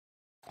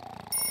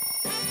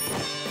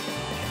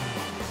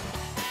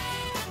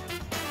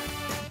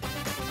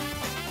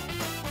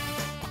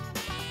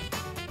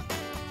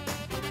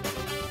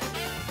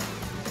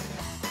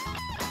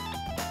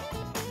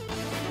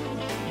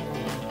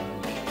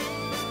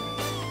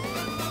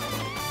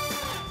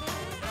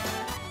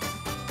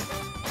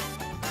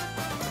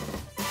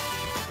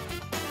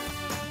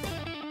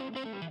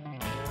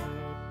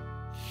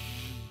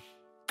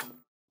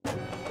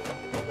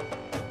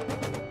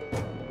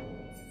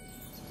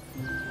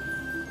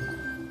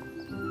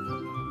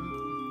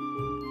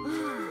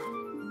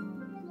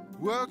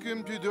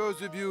Welcome to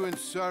those of you in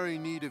sorry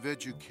need of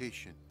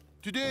education.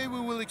 Today we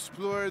will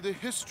explore the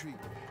history,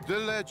 the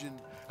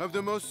legend of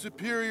the most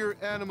superior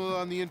animal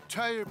on the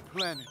entire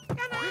planet.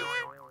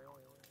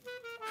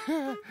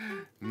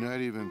 Not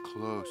even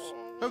close.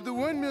 Of the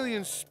 1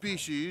 million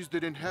species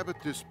that inhabit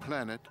this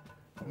planet,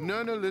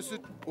 none elicit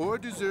or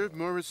deserve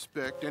more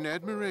respect and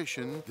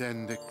admiration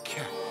than the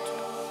cat.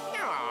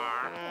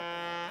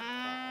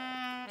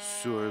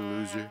 Sore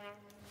loser.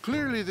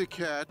 Clearly the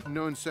cat,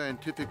 known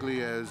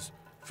scientifically as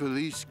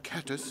Felis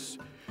catus,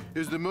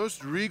 is the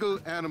most regal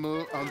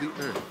animal on the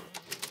earth.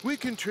 We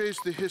can trace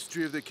the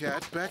history of the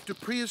cat back to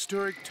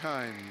prehistoric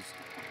times,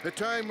 a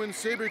time when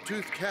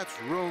saber-toothed cats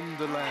roamed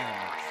the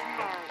land.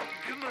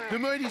 The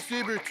mighty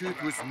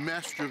saber-tooth was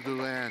master of the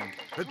land,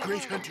 a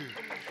great hunter,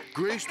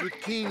 graced with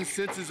keen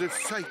senses of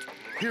sight,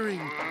 hearing,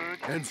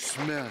 and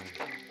smell.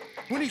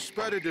 When he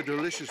spotted a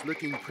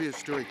delicious-looking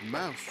prehistoric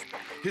mouse,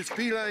 his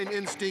feline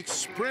instincts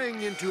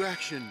sprang into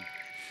action.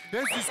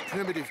 As his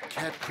primitive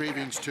cat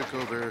cravings took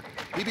over,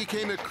 he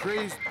became a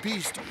crazed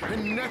beast,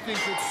 and nothing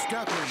could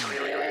stop him.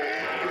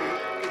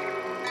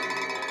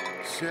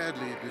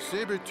 Sadly, the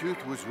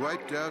saber-tooth was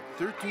wiped out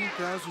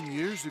 13,000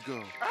 years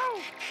ago.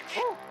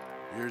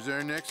 Here's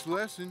our next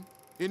lesson.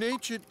 In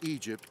ancient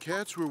Egypt,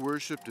 cats were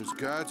worshipped as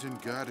gods and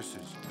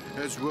goddesses,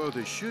 as well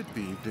they should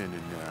be then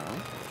and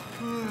now.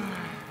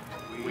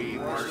 We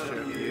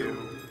worship you.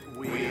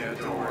 We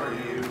adore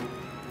you.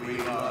 We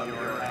love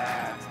your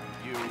hat.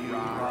 You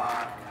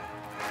rock.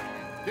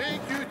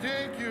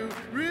 Thank you.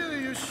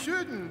 Really, you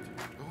shouldn't.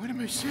 What am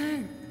I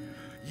saying?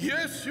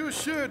 Yes, you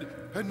should.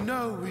 And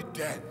now we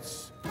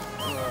dance.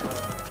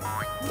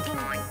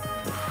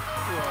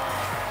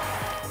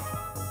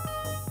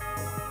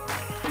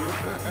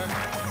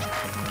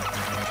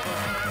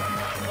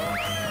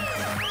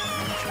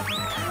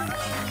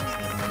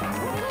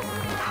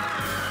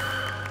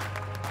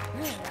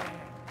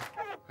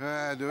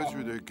 Those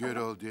were the good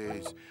old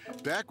days.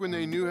 Back when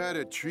they knew how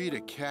to treat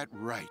a cat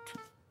right.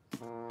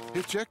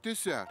 Hey, check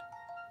this out.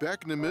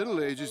 Back in the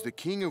Middle Ages, the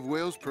King of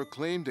Wales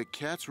proclaimed that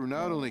cats were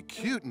not only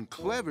cute and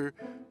clever,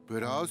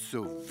 but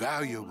also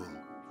valuable.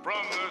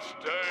 From this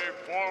day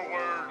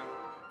forward,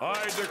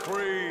 I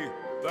decree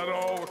that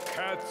all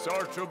cats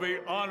are to be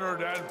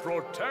honored and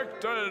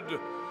protected.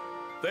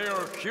 They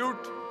are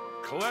cute,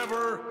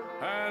 clever,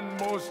 and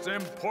most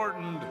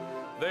important,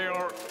 they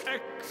are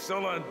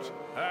excellent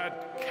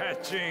at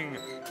catching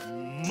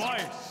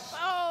mice.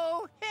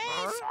 Oh,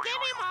 hey, get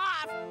him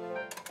off!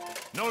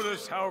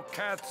 Notice how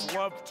cats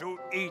love to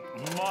eat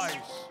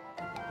mice.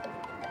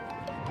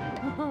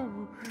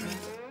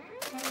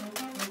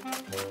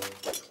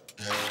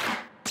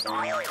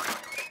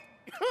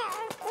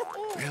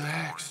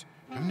 Relax.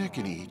 I'm not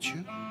gonna eat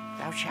you.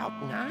 Thou shalt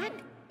not?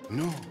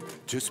 No,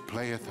 just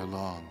playeth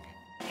along.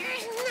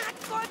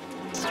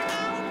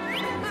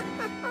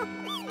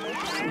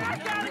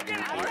 Not good.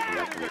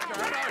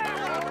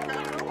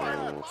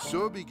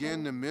 So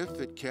began the myth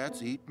that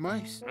cats eat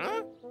mice.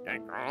 Huh?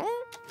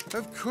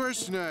 Of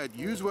course not.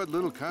 Use what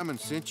little common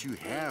sense you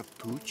have,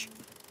 Pooch.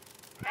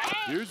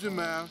 Here's a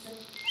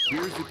mouse.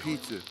 Here's a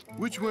pizza.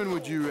 Which one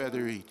would you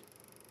rather eat?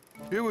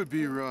 It would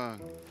be wrong,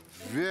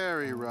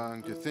 very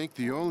wrong, to think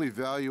the only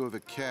value of a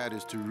cat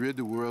is to rid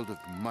the world of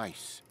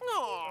mice.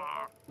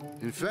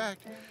 In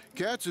fact,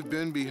 cats have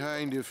been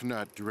behind, if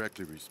not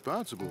directly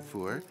responsible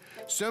for,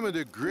 some of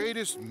the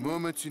greatest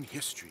moments in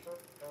history.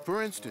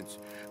 For instance,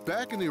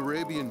 back in the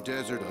Arabian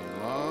desert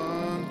a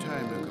long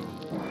time ago.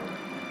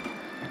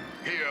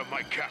 Here,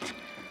 my cat.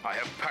 I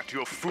have packed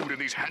your food in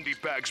these handy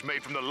bags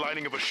made from the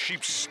lining of a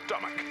sheep's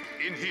stomach.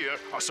 In here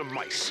are some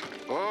mice.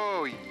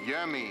 Oh,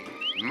 yummy.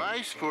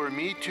 Mice for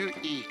me to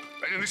eat.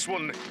 And in this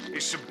one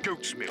is some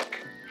goat's milk.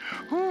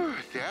 Whew,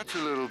 that's a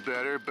little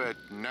better, but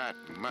not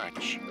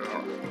much.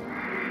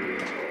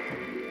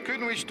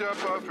 Couldn't we stop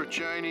off for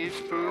Chinese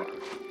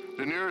food?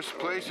 The nearest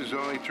place is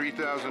only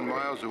 3,000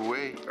 miles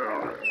away.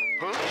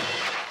 Huh?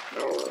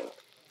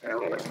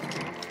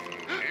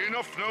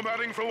 Enough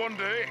nomading for one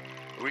day.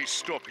 We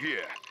stop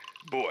here.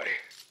 Boy,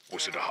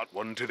 was it a hot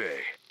one today.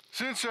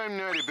 Since I'm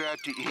not about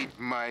to eat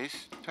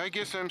mice, I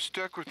guess I'm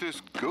stuck with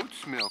this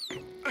goat's milk.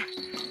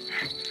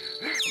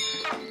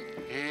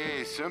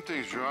 Hey,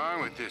 something's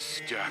wrong with this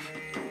stuff.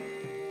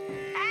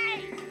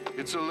 Hey!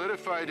 It's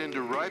solidified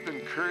into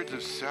ripened curds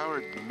of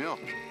soured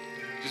milk.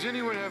 Does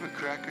anyone have a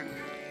cracker?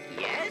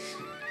 Yes?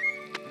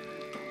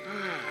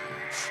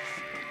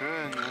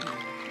 No.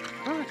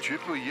 Oh,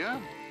 triple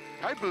yum.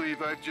 I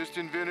believe I've just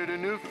invented a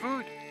new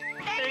food.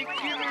 Hey,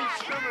 give me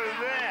some of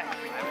that.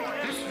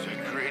 This is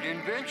a great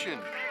invention.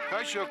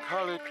 I shall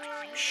call it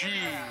cheese.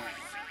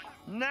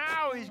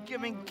 Now he's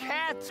giving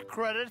cats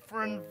credit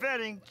for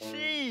inventing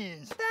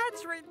cheese.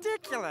 That's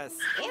ridiculous.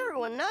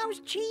 Everyone knows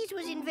cheese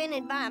was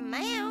invented by a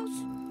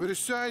mouse. But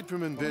aside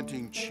from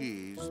inventing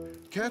cheese,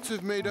 cats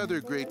have made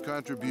other great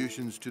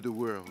contributions to the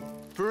world.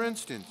 For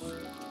instance,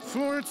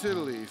 Florence,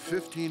 Italy,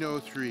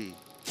 1503.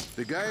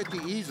 The guy at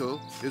the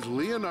easel is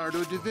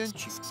Leonardo da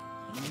Vinci.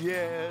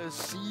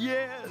 Yes.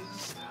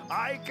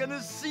 I can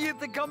see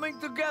it coming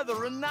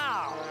together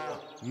now.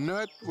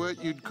 Not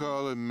what you'd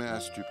call a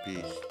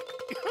masterpiece.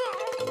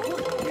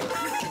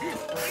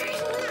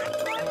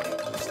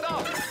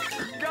 Stop!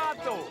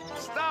 Gato!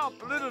 Stop,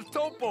 little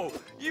Topo!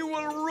 You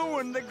will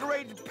ruin the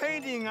great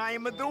painting I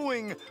am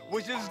doing,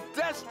 which is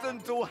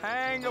destined to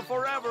hang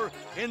forever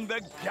in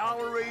the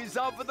galleries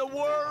of the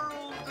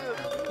world!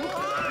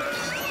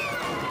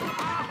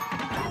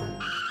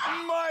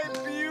 My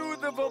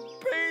beautiful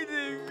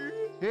painting!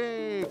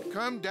 Hey,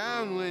 calm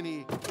down,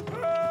 Lenny.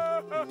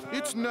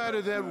 It's not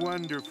that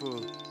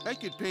wonderful. I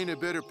could paint a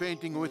better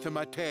painting with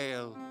my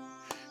tail.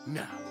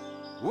 Now,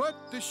 what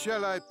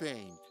shall I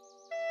paint?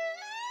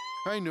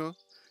 I know,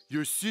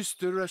 your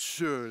sister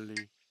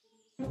Shirley.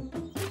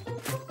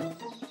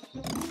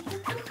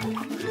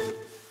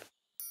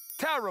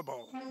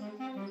 Terrible.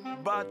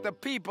 But the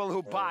people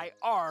who buy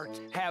art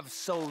have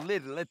so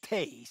little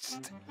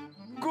taste.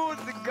 Good,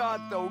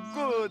 Gato,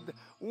 good.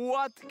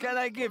 What can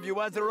I give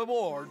you as a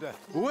reward?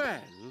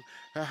 Well,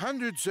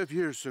 hundreds of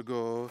years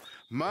ago,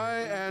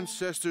 my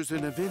ancestors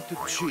invented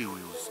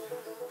cheese.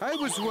 I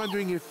was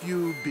wondering if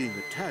you, being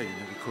Italian,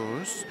 of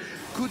course,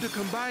 could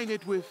combine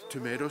it with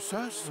tomato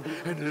sauce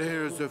and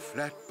layers of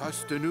flat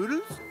pasta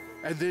noodles,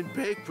 and then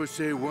bake for,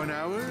 say, 1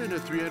 hour in a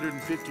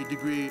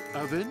 350-degree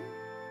oven?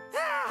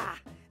 Ah!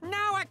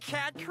 Now a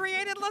cat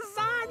created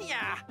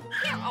lasagna!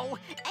 Oh,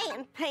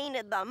 and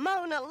painted the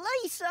Mona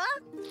Lisa.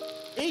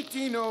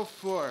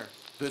 1804,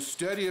 the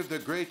study of the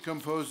great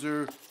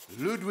composer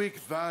Ludwig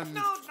van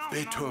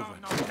Beethoven.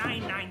 No,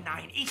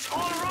 999. It's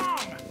all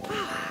wrong.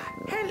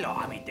 Hello,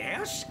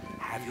 Amadeus.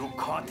 Have you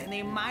caught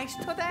any mice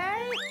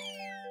today?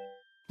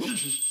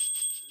 Wait,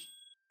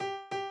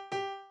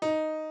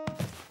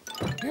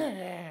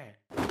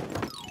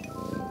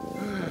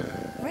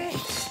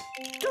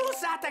 do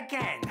that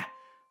again.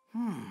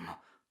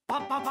 Oh,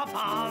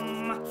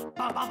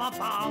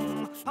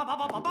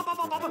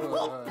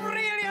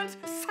 brilliant!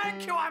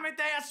 Thank you,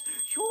 Amadeus.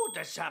 You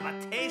deserve a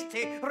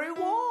tasty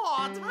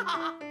reward.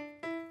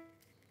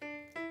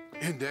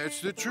 And that's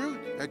the truth.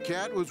 A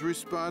cat was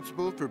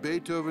responsible for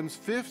Beethoven's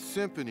Fifth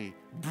Symphony.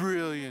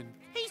 Brilliant.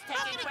 He's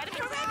taking credit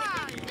for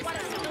everything. What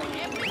is he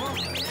doing?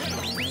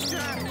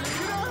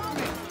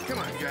 Come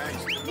on,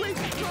 guys. Wait,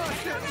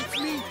 it's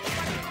me.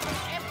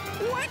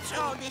 What's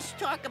all this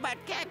talk about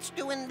cats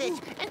doing this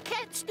and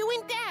cats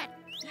doing that?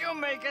 You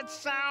make it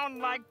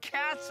sound like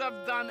cats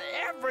have done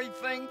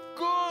everything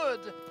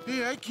good.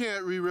 Hey, I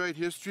can't rewrite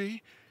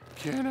history,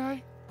 can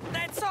I?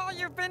 That's all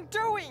you've been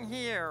doing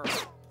here.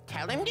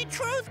 Tell him the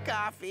truth,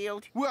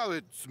 Garfield. Well,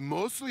 it's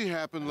mostly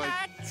happened like...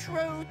 Not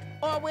truth,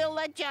 or we'll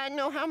let John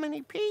know how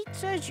many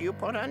pizzas you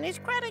put on his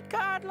credit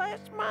card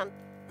last month.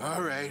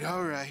 All right,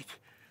 all right.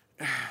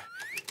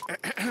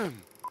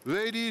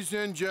 Ladies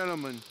and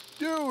gentlemen,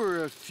 there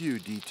were a few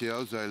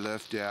details I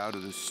left out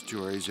of the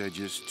stories I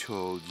just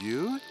told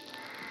you.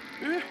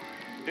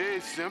 Hey,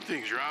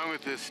 something's wrong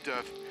with this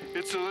stuff.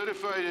 It's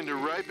solidified into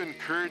ripened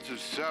curds of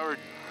sour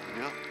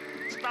milk.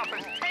 Stuff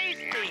is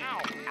tasty.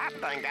 I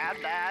think I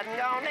died and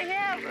gone to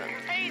heaven.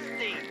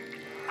 Tasty.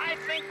 I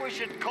think we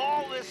should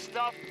call this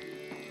stuff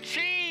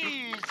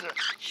cheese.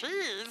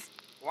 Cheese?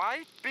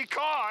 Why?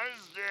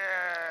 Because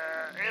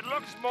it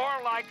looks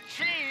more like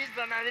cheese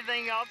than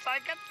anything else I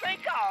can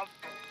think of.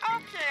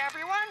 Okay,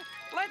 everyone,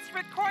 let's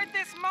record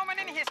this moment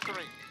in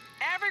history.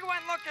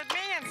 Everyone look at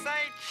me and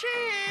say,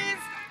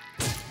 cheese!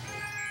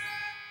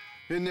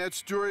 In that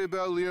story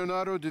about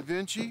Leonardo da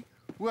Vinci,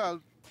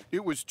 well,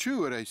 it was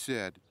true what I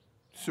said.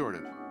 Sort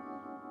of.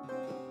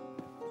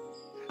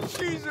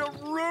 She's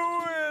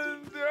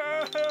ruined.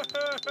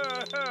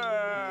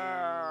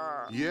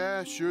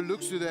 Yeah, sure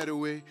looks that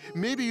way.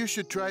 Maybe you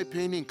should try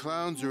painting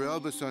clowns or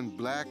Elvis on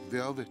black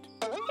velvet.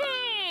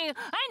 Hey,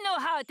 I know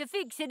how to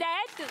fix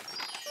that.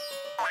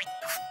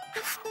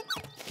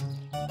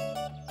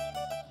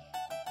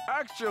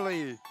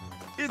 Actually,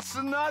 it's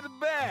not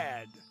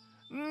bad.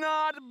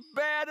 Not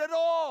bad at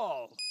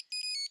all.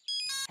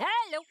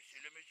 Hello.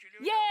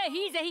 Yeah,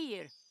 he's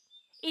here.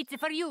 It's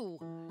for you.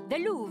 The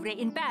Louvre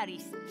in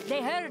Paris.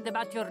 They heard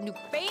about your new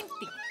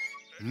painting.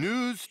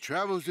 News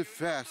travels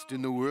fast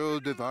in the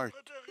world of art.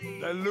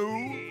 The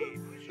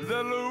Louvre?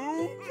 The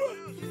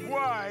Louvre?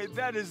 Why,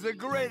 that is the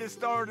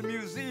greatest art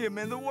museum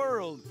in the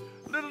world.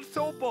 Little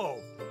Topo,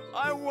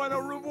 I want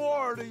to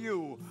reward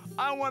you.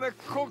 I want to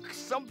cook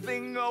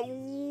something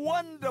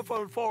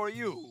wonderful for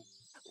you.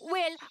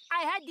 Well,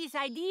 I had this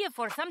idea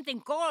for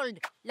something called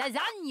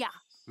lasagna.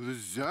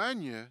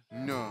 Lasagna?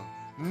 No.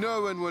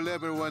 No one will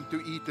ever want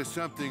to eat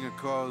something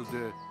called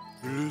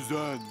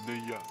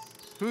lasagna.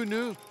 Who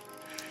knew?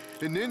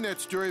 And then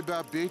that story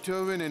about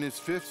Beethoven and his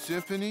Fifth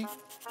Symphony.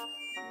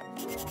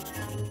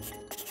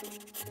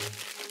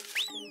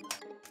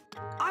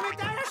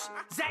 Amadeus,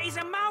 there is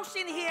a mouse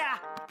in here.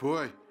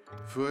 Boy,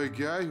 for a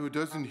guy who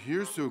doesn't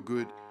hear so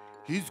good,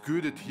 he's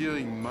good at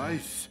hearing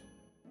mice.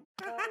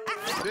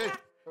 Hey,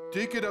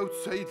 take it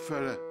outside,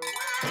 fella.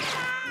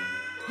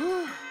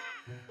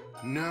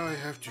 Now I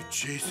have to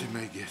chase him,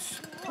 I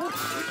guess.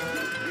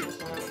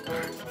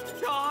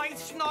 Oh,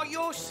 it's no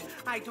use.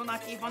 I do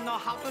not even know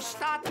how to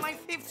start my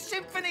 5th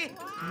symphony.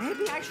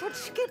 Maybe I should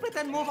skip it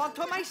and move on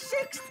to my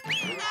 6th.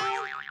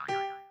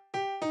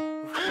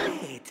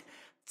 Right.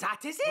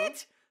 That is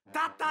it.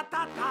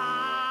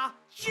 Da-da-da-da.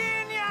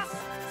 Genius!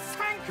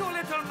 Thank you,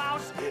 little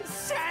mouse.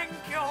 Thank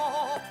you.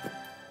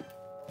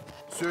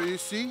 So you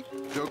see,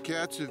 though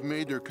cats have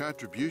made their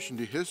contribution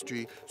to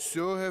history,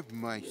 so have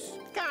mice.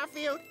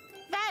 Garfield,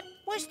 that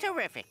was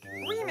terrific.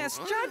 We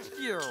misjudged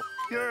you.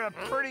 You're a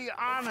pretty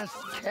honest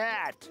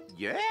cat.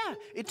 Yeah,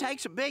 it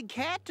takes a big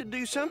cat to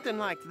do something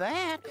like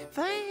that.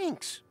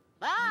 Thanks.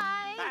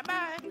 Bye.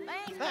 Bye-bye.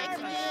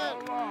 Thanks,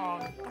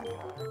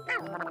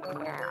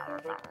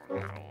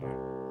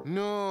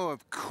 No,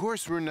 of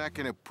course we're not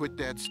going to put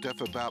that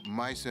stuff about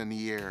mice on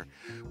the air.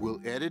 We'll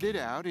edit it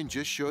out and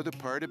just show the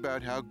part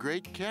about how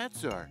great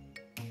cats are.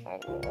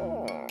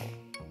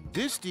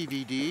 This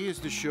DVD is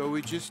the show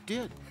we just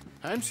did.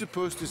 I'm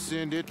supposed to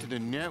send it to the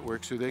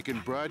network so they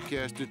can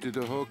broadcast it to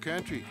the whole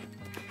country.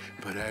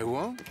 But I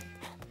won't.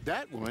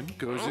 That one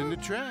goes in the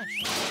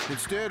trash.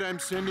 Instead, I'm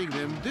sending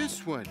them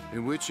this one,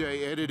 in which I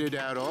edited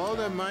out all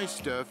the mice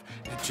stuff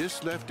and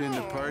just left in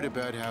the part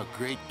about how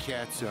great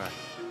cats are.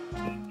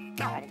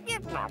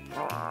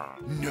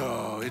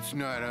 No, it's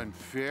not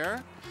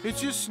unfair.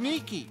 It's just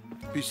sneaky.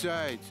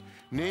 Besides,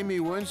 name me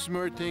one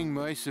smart thing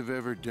mice have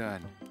ever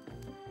done.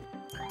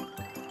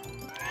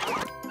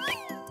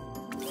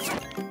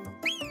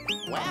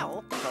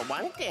 Well, for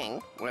one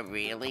thing, we're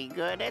really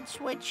good at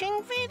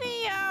switching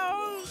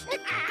videos.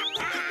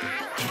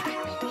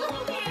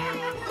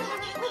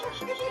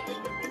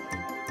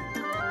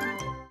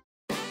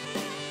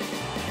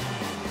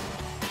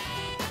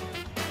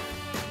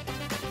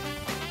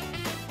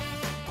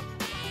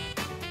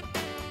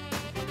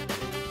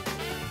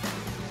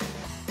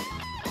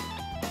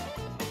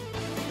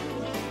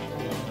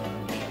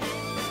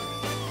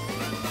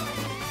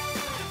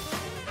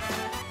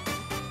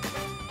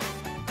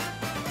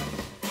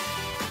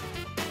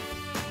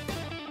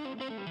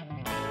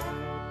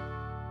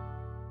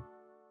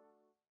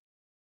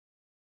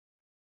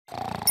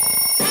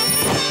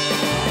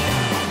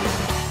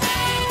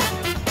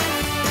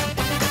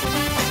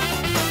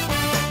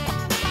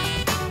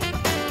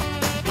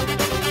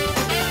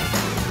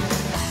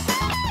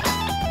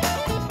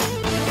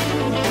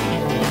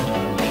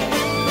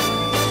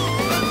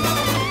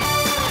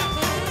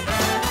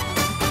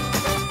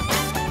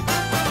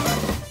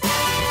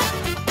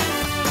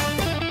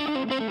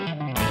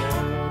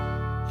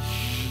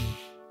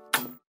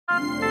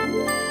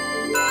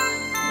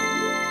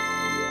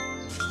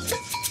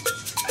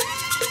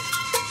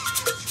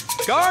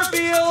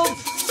 Garfield!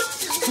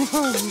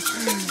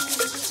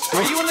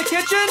 Are you in the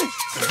kitchen?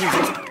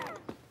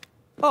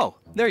 Oh,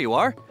 there you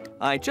are.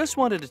 I just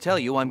wanted to tell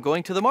you I'm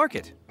going to the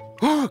market.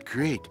 Oh,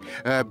 great.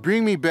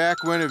 Bring me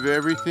back one of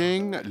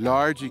everything,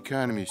 large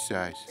economy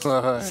size.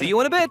 See you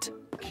in a bit.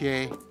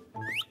 Okay.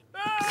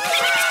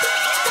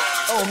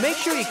 Oh, make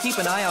sure you keep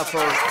an eye out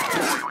for...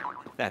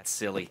 That's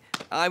silly.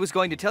 I was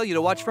going to tell you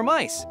to watch for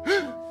mice.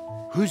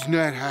 Who's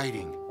not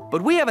hiding?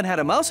 But we haven't had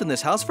a mouse in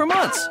this house for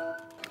months.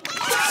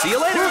 See you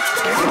later.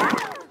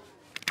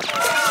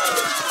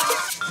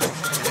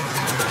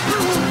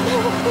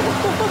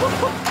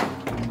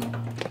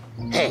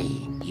 Hey,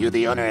 you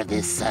the owner of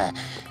this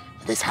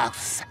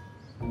house?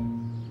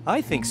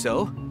 I think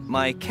so.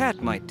 My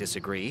cat might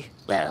disagree.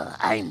 Well,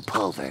 I'm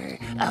Pulver,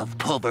 of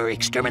Pulver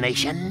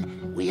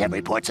Extermination. We have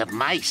reports of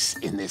mice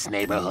in this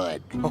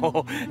neighborhood.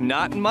 Oh,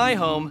 not in my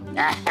home.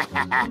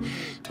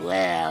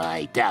 Well,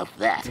 I doubt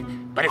that.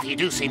 But if you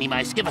do see any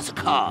mice, give us a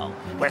call.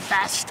 We're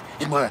fast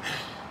and we're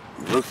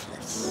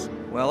ruthless.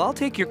 Well, I'll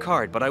take your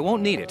card, but I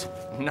won't need it.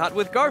 Not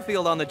with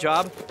Garfield on the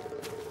job.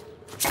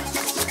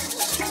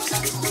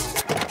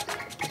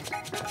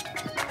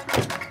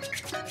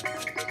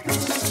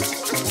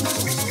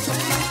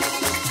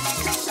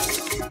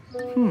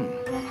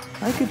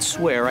 I could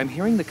swear I'm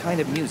hearing the kind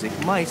of music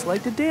mice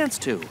like to dance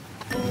to.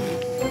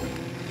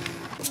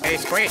 Hey,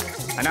 Squeak,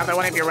 another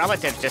one of your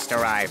relatives just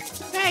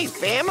arrived. Hey,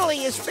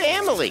 family is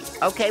family.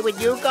 Okay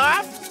with you,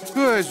 Garf?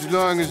 Well, as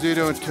long as they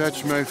don't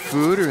touch my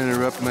food or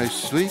interrupt my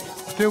sleep,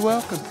 they're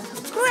welcome.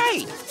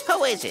 Great.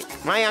 Who is it?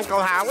 My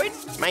Uncle Howard?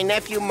 My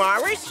nephew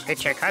Morris?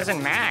 It's your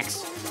cousin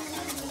Max.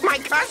 My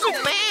cousin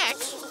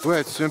Max?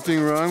 What,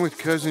 something wrong with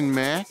Cousin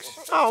Max?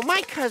 Oh,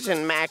 my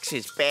cousin Max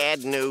is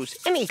bad news,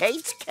 and he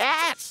hates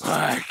cats.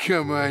 Ah,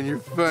 come on, you're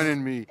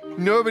funning me.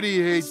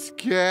 Nobody hates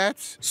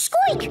cats.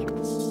 Squeak!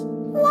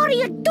 What are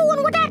you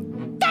doing with that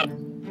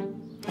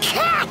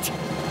cat?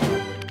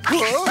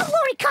 Don't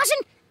worry, cousin.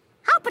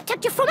 I'll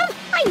protect you from him.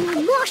 I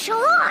know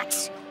martial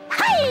arts.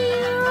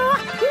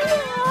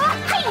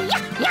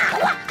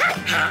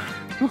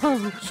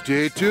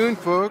 Stay tuned,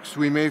 folks.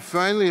 We may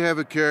finally have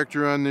a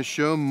character on the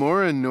show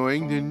more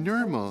annoying than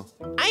normal.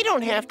 I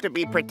don't have to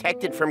be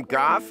protected from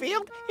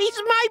Garfield.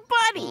 He's my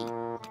buddy.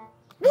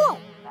 Whoa,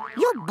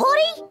 your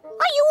buddy?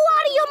 Are you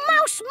out of your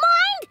mouse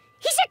mind?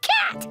 He's a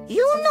cat.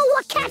 You know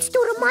what cats do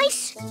to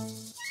mice.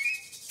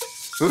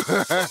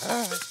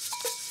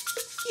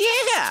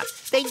 Yeah,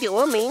 they do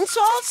a mean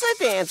salsa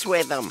dance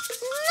with them.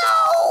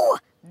 No!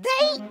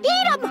 They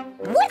eat them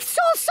with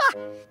salsa!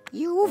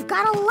 You've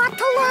got a lot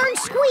to learn,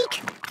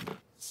 Squeak.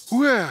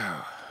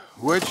 Well,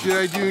 what should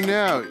I do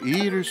now,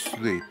 eat or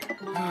sleep?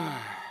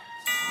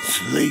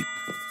 Sleep.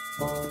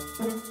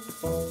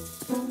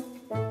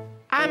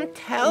 I'm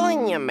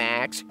telling you,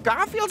 Max,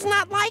 Garfield's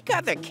not like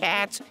other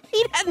cats.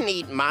 He doesn't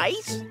eat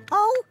mice.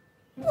 Oh?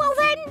 Well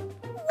then,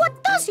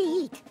 what does he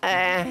eat?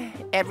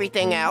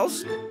 Everything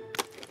else.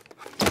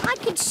 I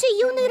can see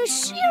you need a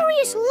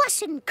serious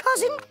lesson,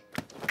 cousin.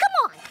 Come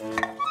on.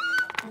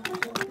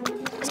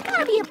 There's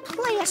gotta be a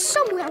player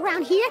somewhere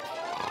around here.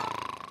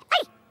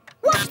 Hey,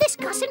 watch this,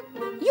 cousin.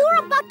 You're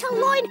about to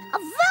learn a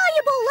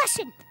valuable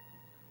lesson.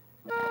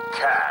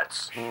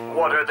 Cats,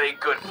 what are they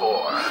good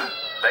for?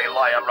 They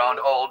lie around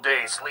all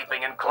day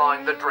sleeping and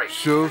clawing the drapes.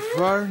 So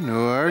far,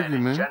 no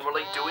argument.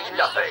 Generally doing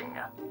nothing.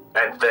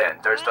 And then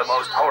there's the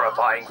most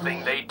horrifying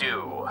thing they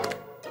do.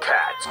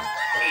 Cats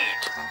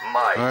eat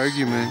mice.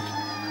 Argument.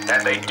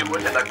 And they do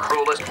it in the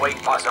cruelest way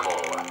possible.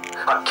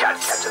 A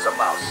cat catches a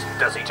mouse.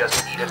 Does he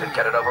just eat it and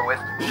get it over with?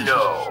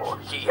 No.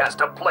 He has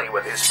to play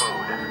with his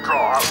food,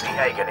 draw out the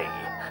agony.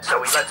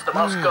 So he lets the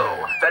mouse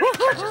go, then he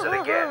catches it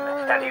again.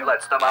 And he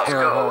lets the mouse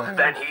go,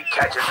 then he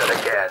catches it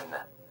again.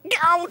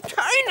 Oh,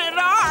 turn it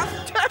off!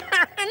 Turn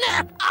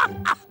it off!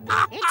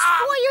 It's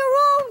for your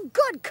own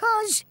good,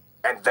 cuz.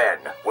 And then,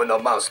 when the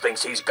mouse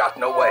thinks he's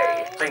gotten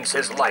away, thinks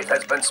his life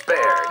has been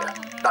spared,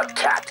 the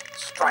cat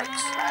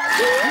strikes.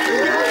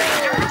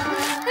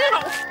 No!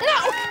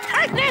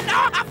 Turn it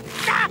off!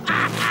 Turn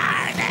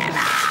it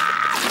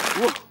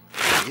off!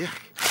 Yeah.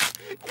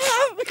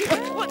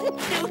 Garfield wouldn't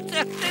do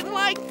something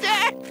like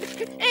that.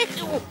 He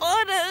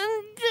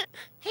wouldn't.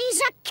 He's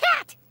a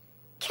cat.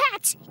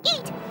 Cats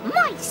eat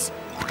mice.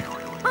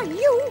 Are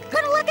you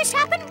gonna let this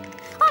happen?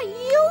 Are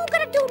you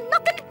gonna do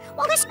nothing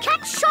while this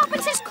cat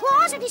sharpens his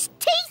claws and his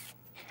teeth?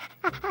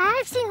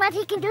 I've seen what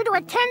he can do to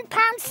a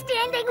 10-pound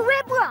standing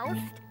rib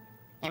roast.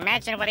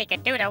 Imagine what he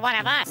could do to one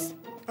of us.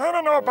 I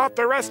don't know about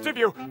the rest of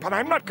you, but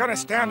I'm not gonna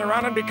stand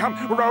around and become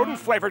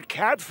rodent-flavored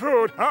cat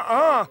food.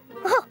 Oh,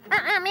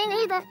 me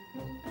neither.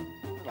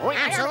 Oh,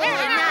 absolutely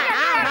not.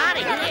 I'm out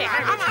of here.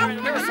 I'm out.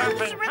 Do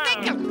something. It's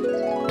ridiculous.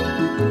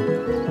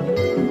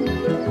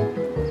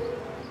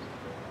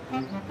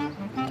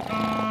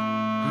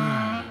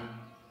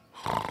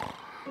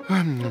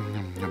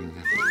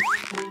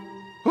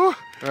 Oh,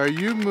 are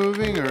you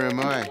moving or am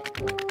I?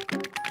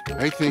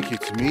 I think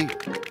it's me.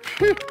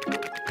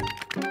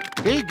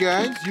 Hey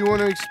guys, you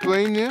want to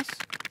explain this?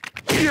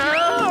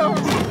 No!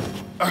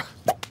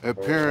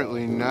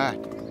 Apparently not.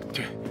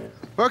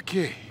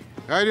 Okay,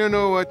 I don't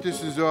know what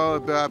this is all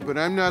about, but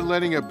I'm not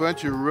letting a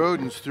bunch of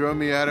rodents throw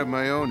me out of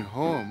my own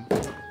home.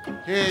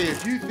 Hey,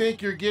 if you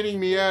think you're getting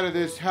me out of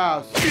this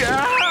house,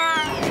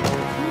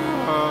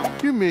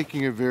 you're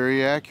making a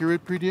very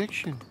accurate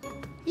prediction.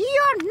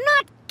 You're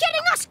not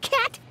getting us,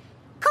 cat.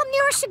 Come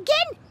near us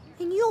again,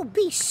 and you'll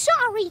be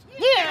sorry.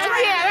 Yeah,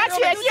 that's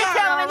it. You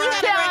tell him, you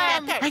tell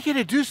him. I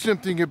gotta do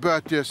something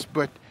about this,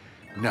 but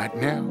not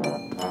now.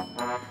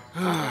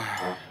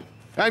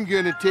 I'm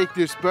gonna take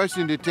this bus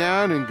into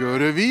town and go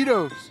to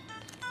Vito's.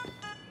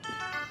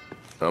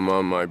 I'm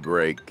on my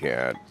break,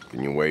 Cat.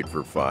 Can you wait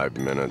for 5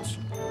 minutes?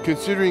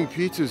 Considering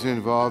pizza's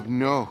involved,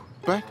 no.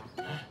 But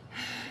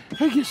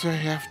I guess I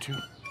have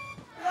to.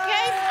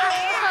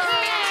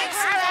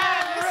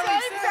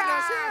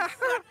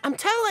 I'm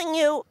telling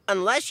you,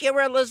 unless you're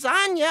a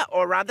lasagna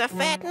or other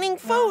fattening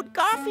food,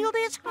 Garfield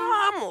is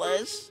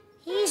harmless.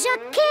 He's a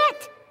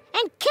cat,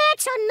 and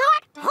cats are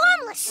not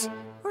harmless.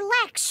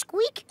 Relax,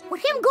 Squeak.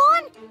 With him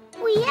gone,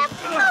 we have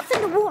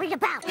nothing to worry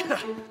about.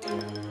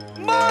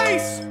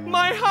 Mice!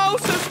 My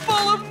house is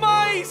full of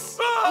mice!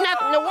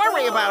 Nothing to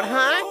worry about,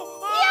 huh?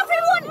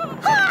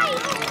 Everyone,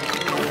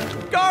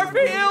 hide!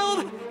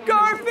 Garfield!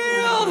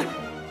 Garfield!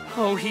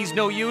 Oh, he's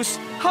no use.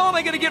 How am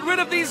I gonna get rid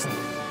of these...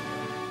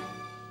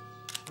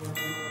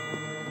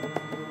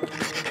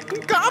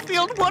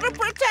 Garfield would have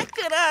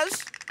protected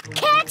us.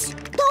 Cats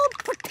don't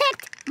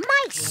protect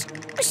mice.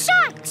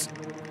 Besides,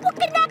 what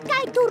can that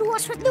guy do to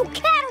us with no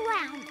cat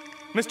around?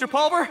 Mr.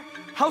 Pulver,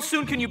 how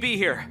soon can you be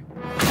here?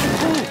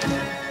 Ooh,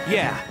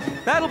 yeah,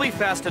 that'll be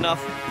fast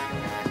enough.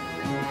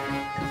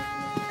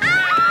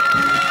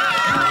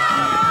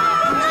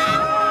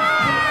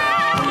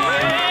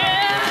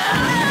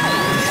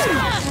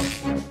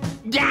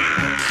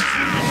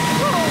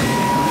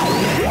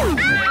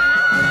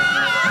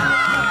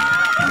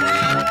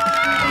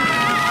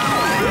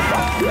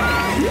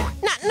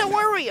 Nothing to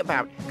worry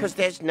about, because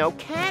there's no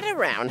cat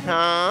around,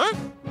 huh?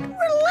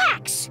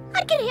 Relax.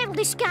 I can handle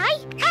this guy.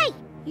 Hey,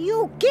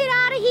 you get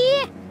out of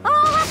here.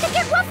 I'll have to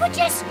get rough with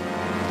you.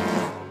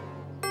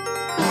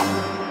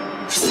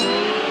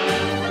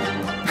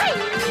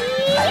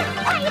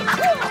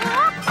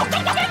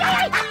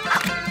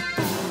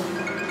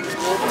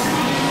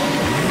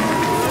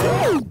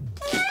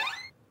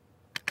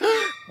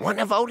 One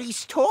of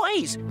Odie's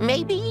toys,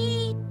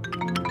 maybe.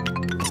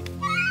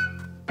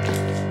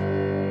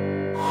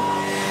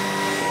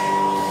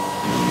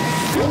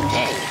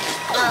 Hey.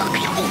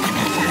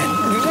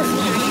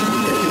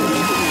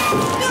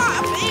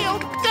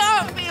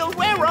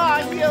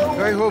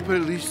 hope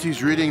at least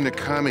he's reading the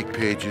comic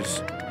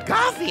pages.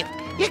 Garfield,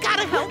 you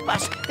gotta help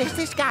us. There's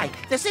this guy,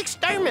 this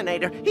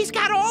exterminator. He's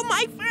got all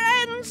my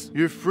friends.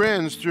 Your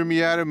friends threw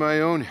me out of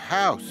my own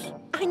house.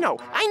 I know.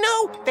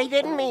 They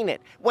didn't mean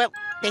it. Well,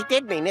 they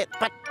did mean it,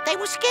 but they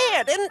were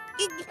scared and...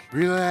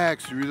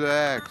 Relax.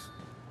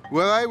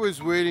 While I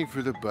was waiting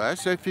for the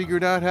bus, I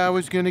figured out how I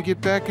was going to get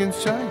back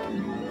inside.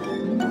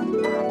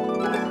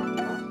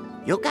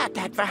 You got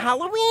that for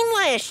Halloween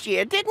last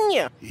year, didn't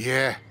you?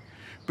 Yeah,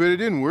 but it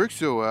didn't work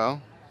so well.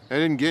 I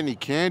didn't get any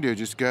candy, I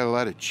just got a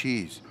lot of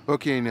cheese.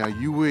 Okay, now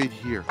you wait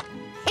here.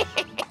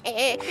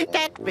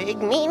 That big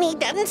meanie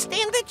doesn't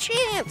stand a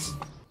chance.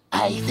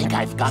 I think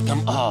I've got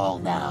them all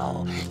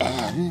now,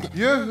 and...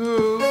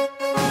 Yahoo!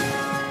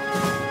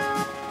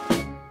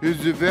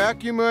 Is the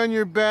vacuum on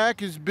your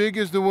back as big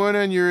as the one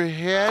on your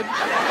head?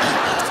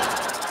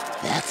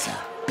 That's a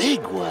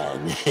big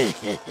one.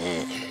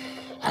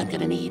 I'm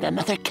gonna need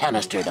another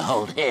canister to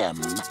hold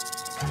him.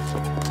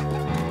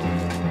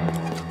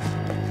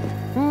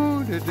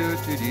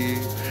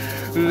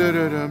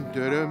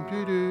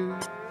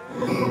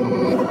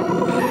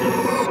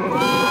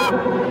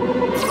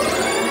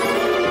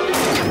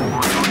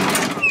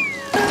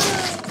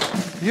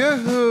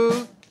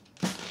 Yahoo!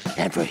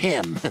 And for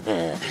him,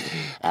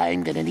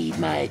 I'm gonna need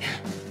my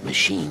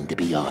machine to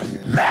be on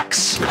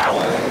max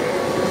power.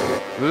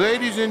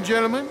 Ladies and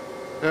gentlemen,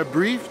 a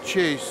brief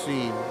chase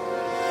scene.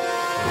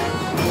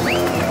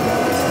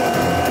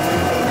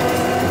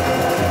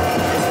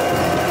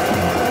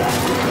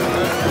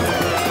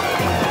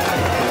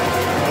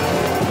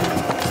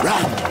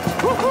 Run!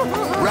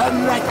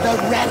 Run like the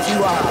rat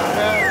you are!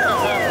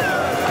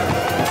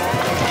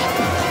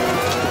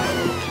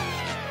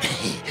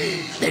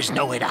 There's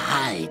nowhere to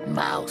hide,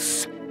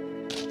 Mouse.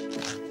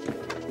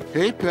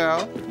 Hey,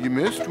 pal, you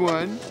missed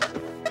one.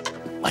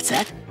 What's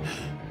that?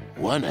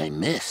 One I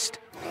missed.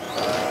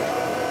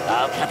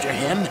 I'll capture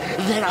him,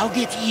 then I'll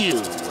get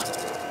you.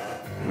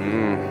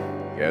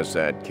 Guess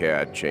that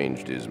cat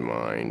changed his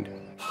mind.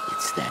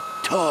 It's that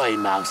toy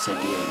mouse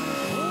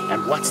again.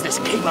 And what's this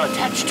cable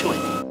attached to it?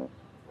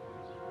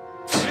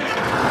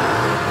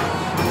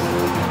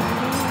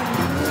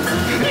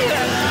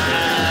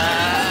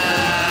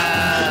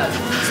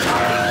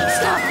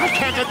 Stop! I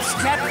can't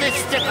unstrap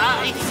this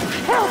device!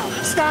 Help!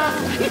 Stop!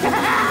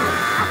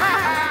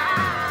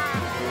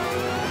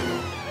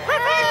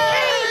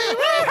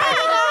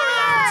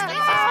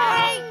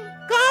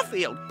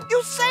 Garfield,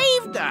 you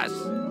saved us.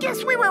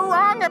 Guess we were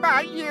wrong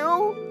about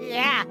you.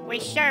 Yeah, we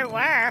sure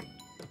were.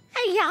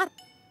 Hey,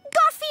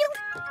 Garfield,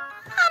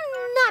 I'm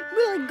not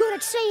really good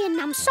at saying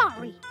I'm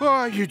sorry.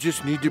 Oh, you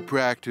just need to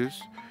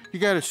practice. You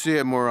gotta say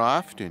it more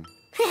often.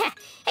 Hey,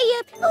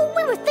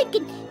 we were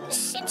thinking,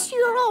 since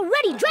you're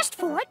already dressed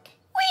for it,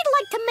 we'd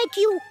like to make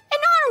you an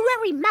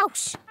honorary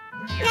mouse.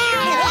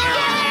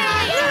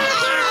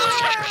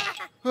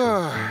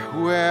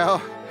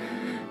 Well,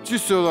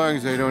 just so long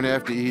as I don't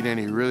have to eat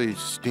any really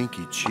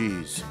stinky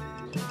cheese.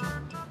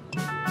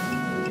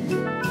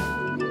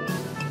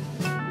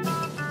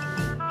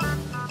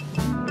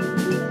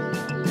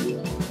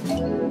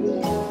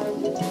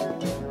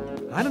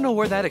 I don't know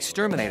where that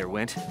exterminator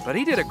went, but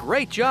he did a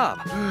great job.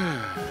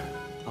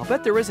 I'll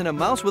bet there isn't a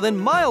mouse within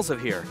miles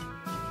of here.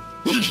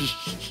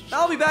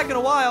 I'll be back in a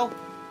while.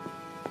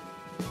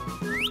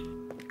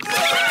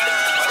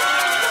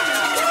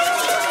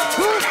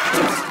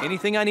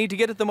 Anything I need to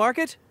get at the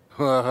market?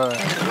 A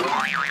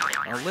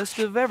list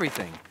of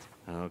everything.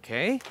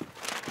 Okay.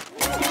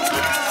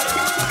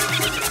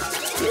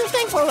 Do you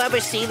think we'll ever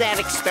see that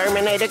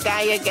exterminator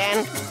guy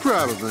again?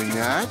 Probably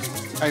not.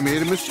 I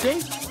made a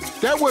mistake.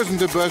 That wasn't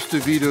the bus to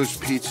Vito's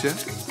Pizza.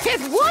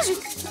 It wasn't?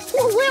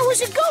 Well, where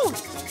was it going?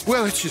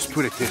 Well, let's just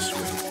put it this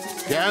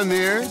way. Down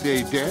there,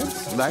 they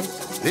dance like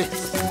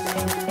this.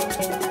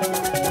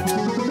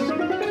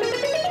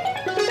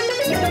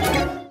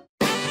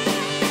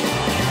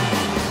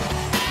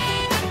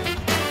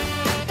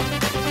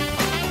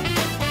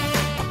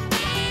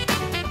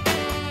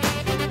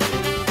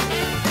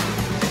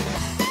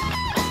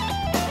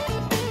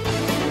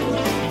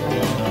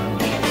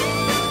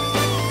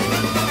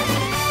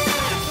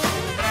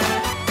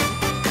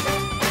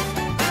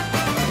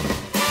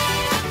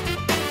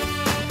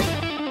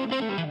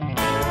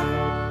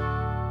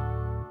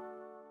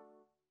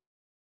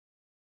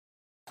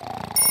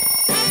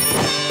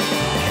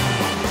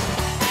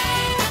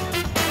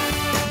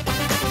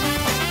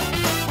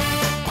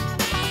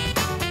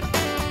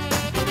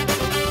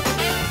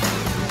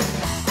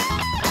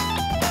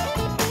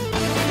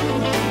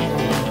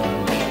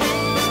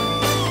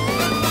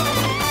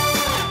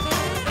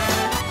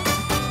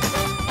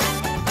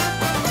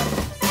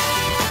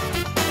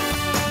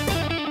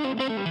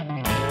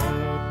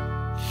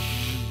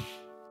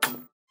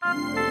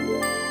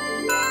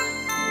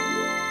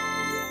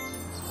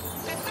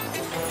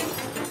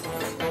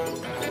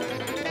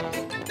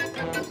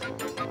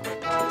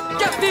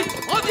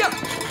 Reviens!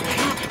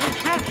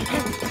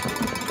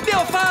 Mais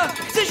enfin,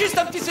 c'est juste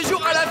un petit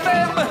séjour à la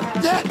ferme!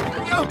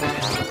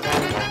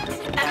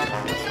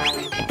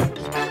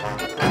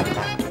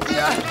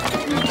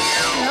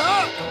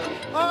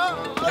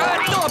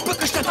 pas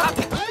que je t'attrape.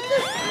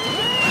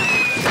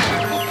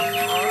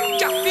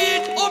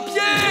 Garfield, au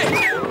pied.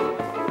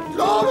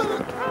 Oh,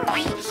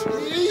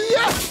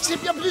 c'est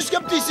bien plus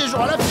qu'un petit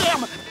séjour à la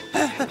ferme.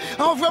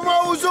 Envoie-moi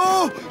au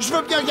zoo. Je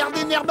veux bien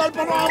garder Nerbal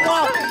pendant un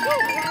mois.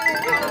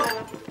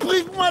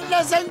 Prive-moi de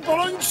lasagne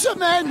pendant une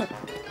semaine.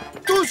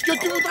 Tout ce que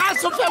tu voudras,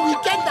 sauf un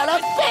week-end à la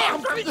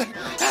ferme.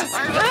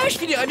 Ah, je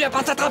finirai bien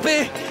par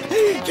t'attraper.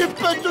 Tu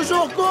peux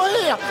toujours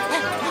courir.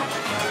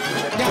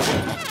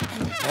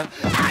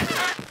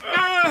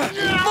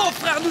 Mon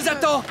frère nous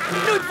attend.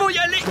 Nous devons y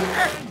aller.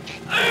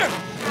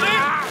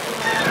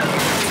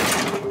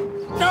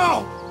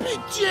 Non,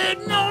 pitié,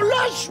 non,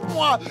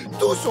 lâche-moi.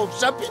 Tout sauf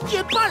ça,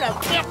 pitié, pas la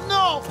ferme,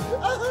 non.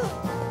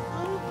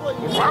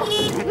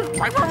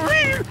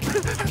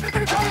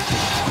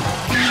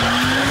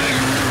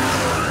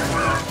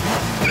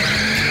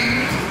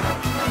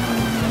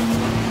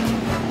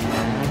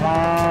 Oh,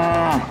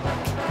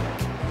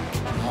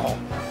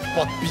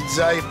 pas de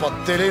pizza et pas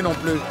de télé non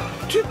plus.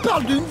 Tu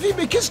parles d'une vie,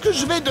 mais qu'est-ce que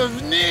je vais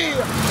devenir?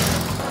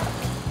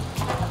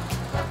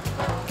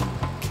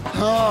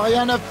 Oh,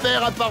 rien à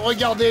faire à part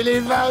regarder les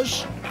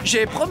vaches.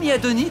 J'ai promis à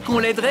Denis qu'on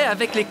l'aiderait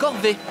avec les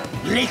corvées.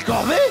 Les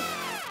corvées?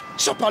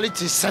 Sans parler de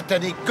ces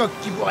satanés coqs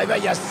qui vous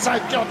réveillent à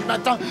 5 h du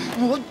matin.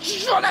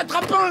 J'en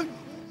attrape un.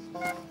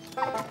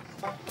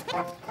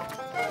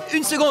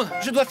 Une seconde,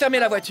 je dois fermer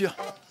la voiture.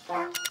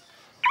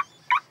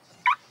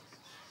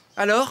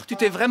 Alors, tu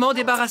t'es vraiment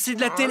débarrassé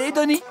de la télé,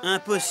 Denis?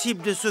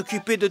 Impossible de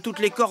s'occuper de toutes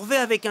les corvées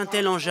avec un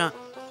tel engin.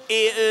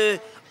 Et,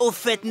 au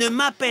fait, ne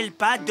m'appelle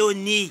pas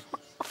Donnie.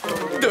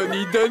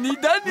 Denis.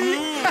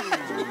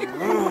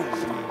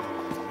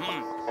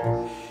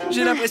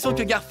 J'ai l'impression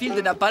que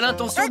Garfield n'a pas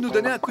l'intention de nous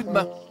donner un coup de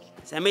main.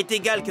 Ça m'est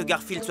égal que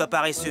Garfield soit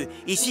paresseux.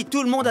 Ici,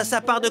 tout le monde a sa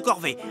part de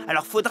corvée.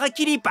 Alors faudra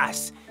qu'il y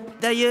passe.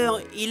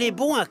 D'ailleurs, il est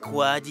bon à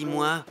quoi,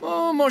 dis-moi?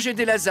 Oh, manger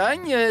des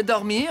lasagnes,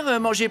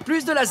 dormir, manger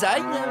plus de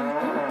lasagnes.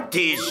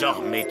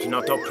 Désormais, tu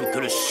n'entends plus que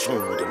le son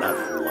de ma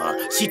voix.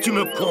 Si tu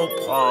me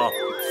comprends,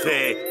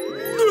 fais...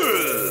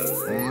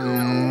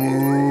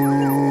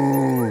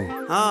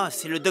 Ah,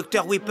 c'est le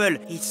docteur Whipple.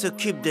 Il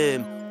s'occupe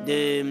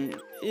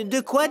de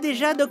quoi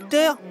déjà,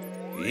 docteur?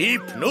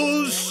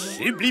 Hypnose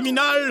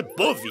subliminale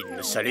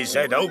bovine. Ça les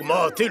aide à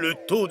augmenter le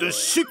taux de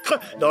sucre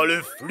dans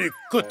le flux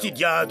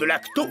quotidien de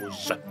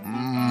lactose.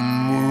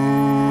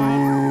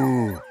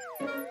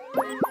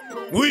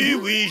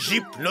 Oui,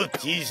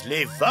 j'hypnotise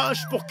les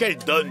vaches pour qu'elles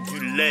donnent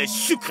du lait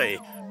sucré.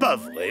 Pas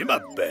vrai, ma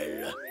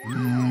belle?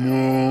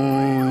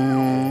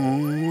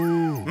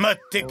 Ma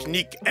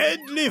technique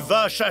aide les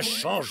vaches à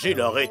changer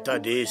leur état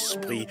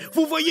d'esprit.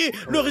 Vous voyez,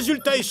 le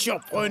résultat est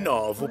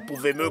surprenant, vous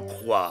pouvez me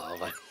croire.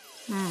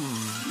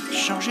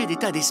 Changer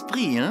d'état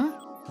d'esprit, hein?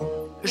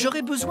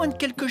 J'aurais besoin de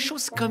quelque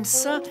chose comme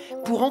ça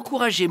pour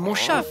encourager mon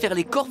chat à faire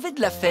les corvées de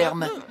la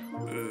ferme.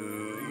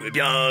 Eh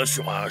bien,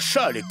 sur un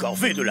chat, les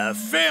corvées de la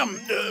ferme...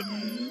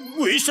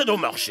 oui, ça doit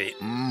marcher.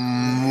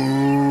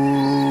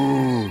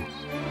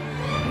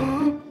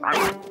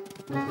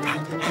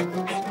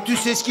 Tu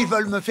sais ce qu'ils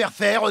veulent me faire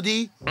faire,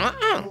 Odie?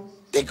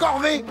 Des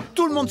corvées.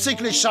 Tout le monde sait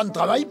que les chats ne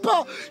travaillent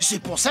pas. C'est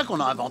pour ça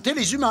qu'on a inventé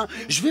les humains.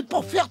 Je vais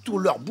pas faire tout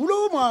leur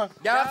boulot, moi.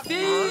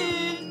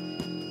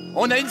 Garfield,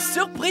 on a une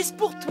surprise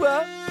pour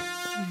toi.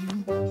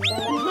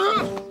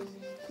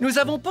 Nous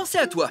avons pensé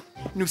à toi.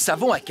 Nous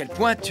savons à quel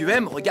point tu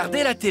aimes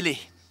regarder la télé.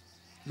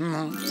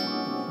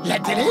 La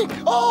télé?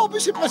 Oh, mais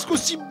c'est presque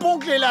aussi bon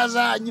que les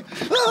lasagnes.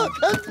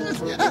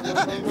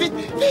 Vite,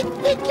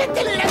 la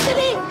télé, la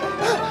télé.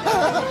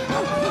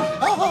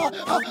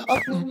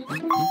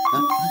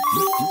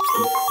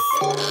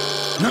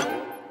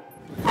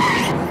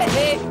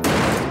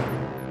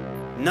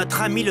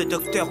 Notre ami le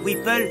docteur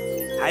Whipple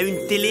a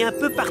une télé un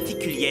peu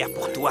particulière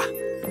pour toi.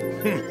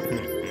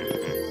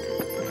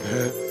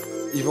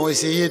 Ils vont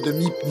essayer de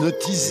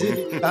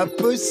m'hypnotiser.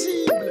 Impossible.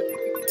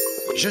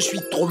 Je suis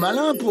trop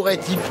malin pour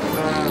être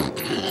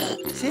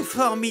C'est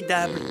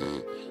formidable.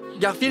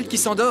 Garfield qui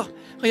s'endort.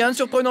 Rien de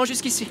surprenant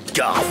jusqu'ici.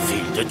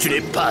 Garfield, tu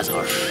n'es pas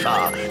un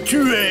chat.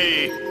 Tu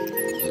es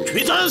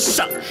un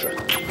singe.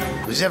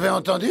 Vous avez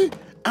entendu?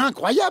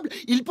 Incroyable.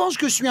 Il pense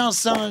que je suis un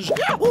singe.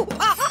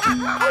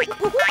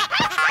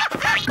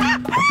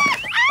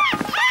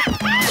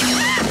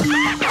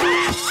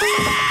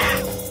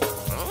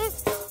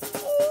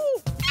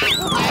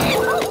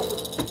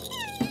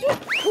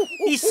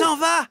 Il s'en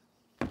va.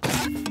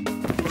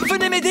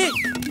 Venez m'aider.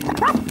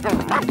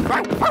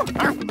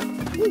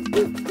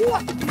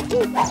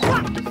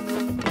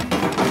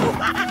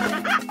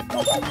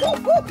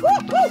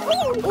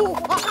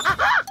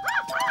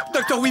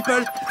 Docteur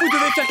Whipple, vous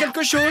devez faire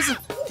quelque chose.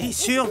 T'es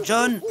sûr,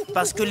 John?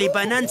 Parce que les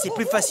bananes, c'est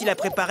plus facile à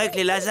préparer que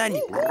les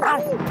lasagnes.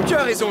 Tu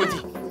as raison,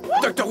 Odie.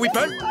 Docteur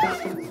Whipple.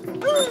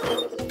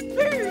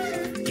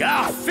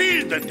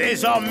 Garfield,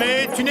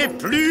 désormais, tu n'es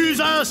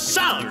plus un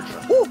singe.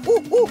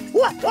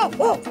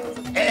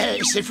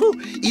 C'est fou.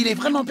 Il est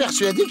vraiment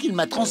persuadé qu'il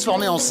m'a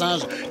transformé en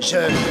singe.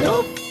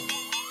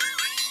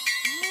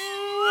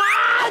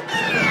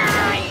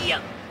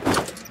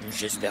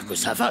 j'espère que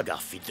ça va,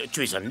 Garfield.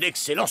 Tu es un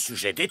excellent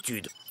sujet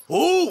d'étude.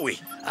 Oh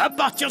oui, à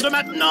partir de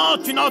maintenant,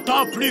 tu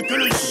n'entends plus que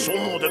le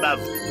son de ma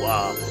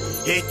voix.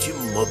 Et tu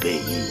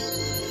m'obéis.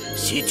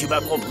 Si tu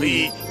m'as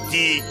compris,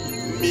 dis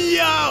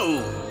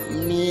miaou.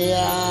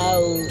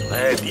 Miaou.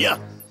 Très bien.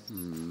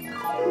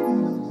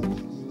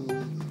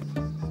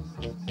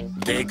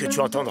 Dès que tu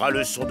entendras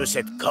le son de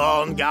cette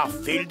corne,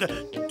 Garfield,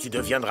 tu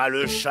deviendras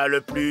le chat le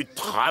plus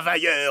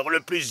travailleur, le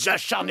plus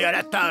acharné à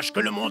la tâche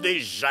que le monde ait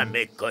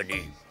jamais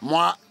connu.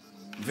 Moi,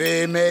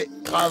 vais aimer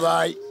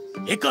travail.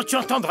 Et quand tu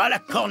entendras la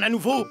corne à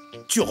nouveau,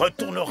 tu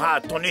retourneras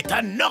à ton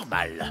état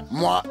normal.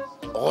 Moi,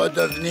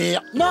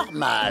 redevenir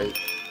normal.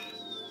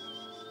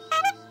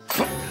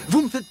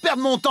 Vous me faites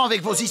perdre mon temps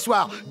avec vos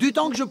histoires, du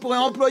temps que je pourrais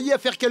employer à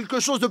faire quelque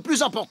chose de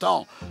plus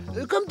important.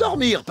 Comme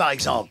dormir, par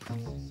exemple.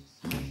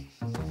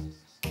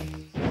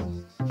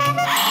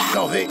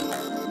 Corvée.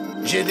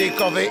 J'ai des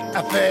corvées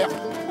à faire.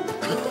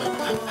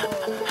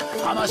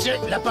 Ramasser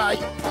la paille.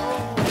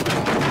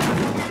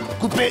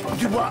 Couper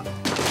du bois.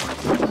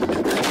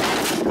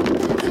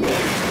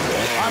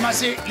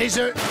 Ramasser les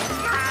œufs.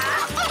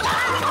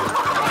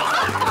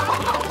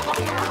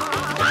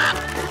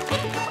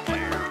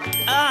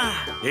 Ah!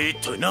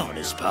 Étonnant,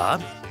 n'est-ce pas?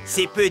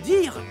 C'est peu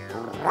dire.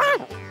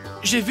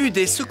 J'ai vu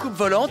des soucoupes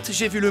volantes,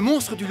 j'ai vu le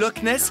monstre du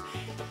Loch Ness.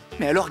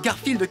 Mais alors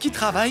Garfield qui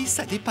travaille,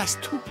 ça dépasse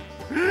tout.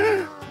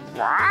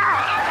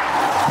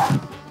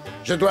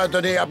 Je dois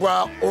donner à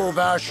boire aux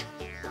vaches.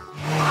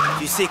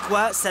 Tu sais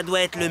quoi? Ça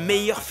doit être le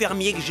meilleur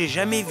fermier que j'ai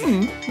jamais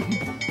vu.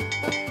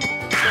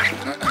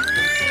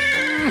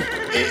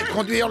 Et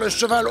conduire le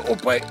cheval au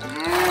pré.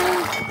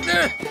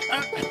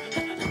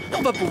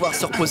 On va pouvoir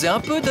se reposer un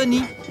peu,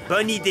 Donnie.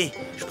 Bonne idée.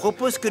 Je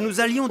propose que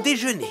nous allions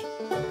déjeuner.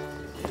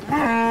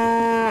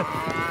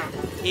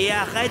 Et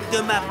arrête de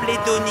m'appeler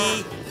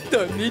Donnie.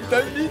 Donnie,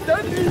 Donnie,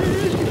 Donnie.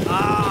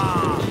 Ah!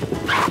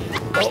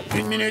 Oh,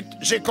 une minute,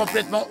 j'ai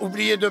complètement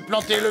oublié de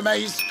planter le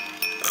maïs.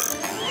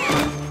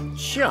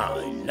 Tiens,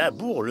 il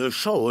laboure le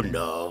champ au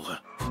nord.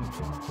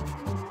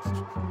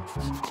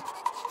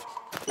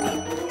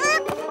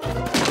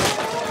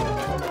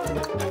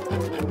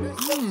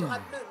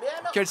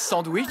 Quel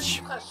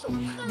sandwich.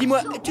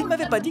 Dis-moi, tu ne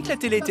m'avais pas dit que la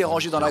télé était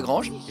rangée dans la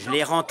grange? Je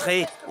l'ai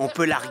rentrée. On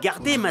peut la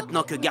regarder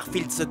maintenant que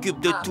Garfield s'occupe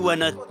de tout à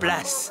notre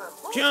place.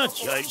 Tiens,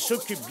 il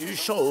s'occupe du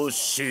champ au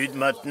sud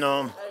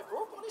maintenant.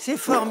 C'est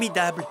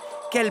formidable.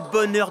 Quel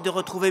bonheur de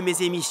retrouver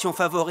mes émissions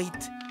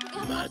favorites.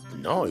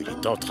 Maintenant, il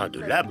est en train de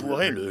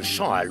labourer le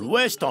champ à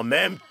l'ouest en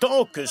même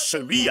temps que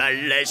celui à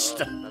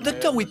l'est.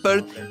 Docteur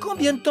Whipple,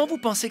 combien de temps vous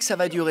pensez que ça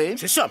va durer?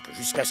 C'est simple,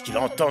 jusqu'à ce qu'il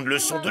entende le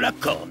son de la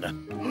corne.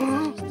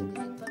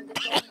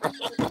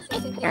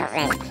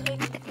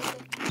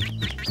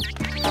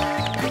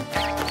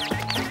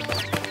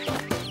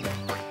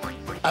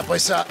 Après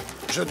ça,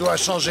 je dois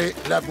changer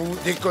la boue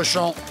des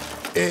cochons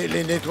et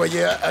les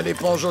nettoyer à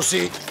l'éponge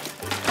aussi.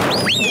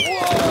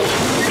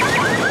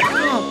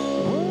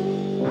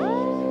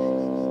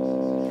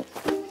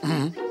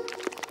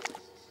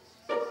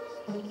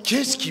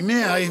 Qu'est-ce qui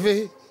m'est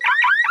arrivé?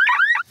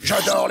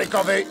 J'adore les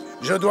corvées.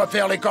 Je dois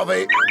faire les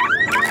corvées.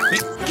 Mais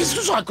qu'est-ce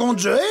que je raconte?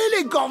 Je hais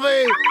les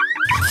corvées.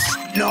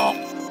 Non,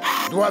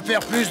 je dois faire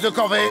plus de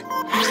corvées.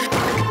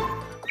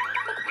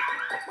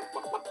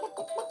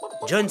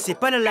 John, c'est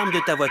pas l'alarme de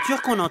ta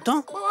voiture qu'on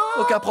entend?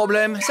 Aucun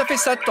problème, ça fait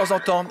ça de temps en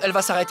temps. Elle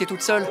va s'arrêter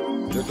toute seule.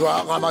 Je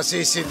dois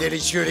ramasser ces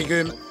délicieux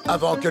légumes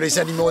avant que les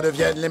animaux ne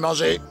viennent les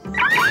manger.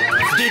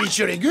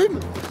 Délicieux légumes?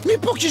 Mais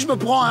pour qui je me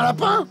prends un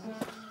lapin?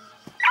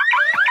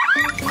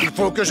 Il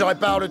faut que je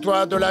répare le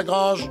toit de la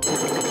grange.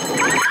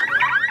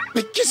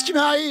 Mais qu'est-ce qui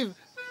m'arrive?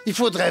 Il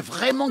faudrait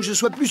vraiment que je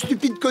sois plus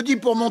stupide qu'Audi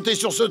pour monter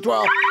sur ce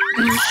toit.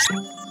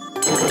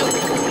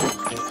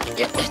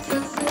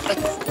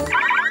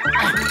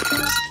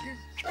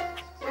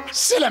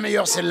 C'est la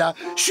meilleure, celle-là.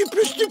 Je suis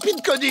plus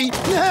stupide qu'Audi.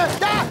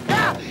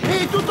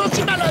 Et tout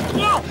aussi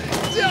maladroit.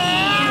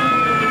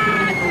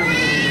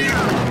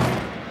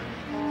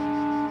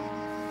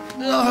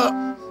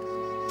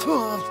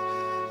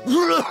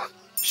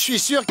 Je suis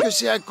sûr que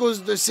c'est à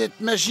cause de cette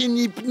machine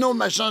hypno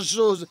machin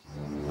chose.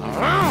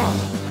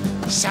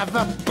 Ça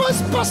va pas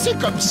se passer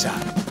comme ça.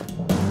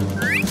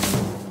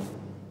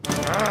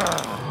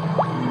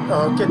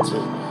 Oh,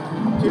 Cathy,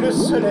 tu es le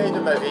soleil de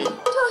ma vie.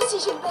 Toi aussi,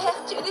 Gilbert,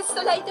 tu es le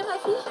soleil de ma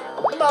vie.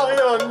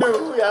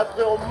 Marions-nous et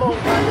après on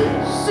mangera les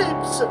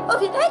chips. Au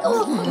vinaigre ou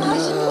au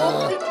fromage? Au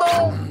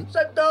piment.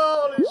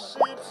 J'adore les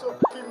chips au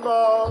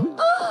piment.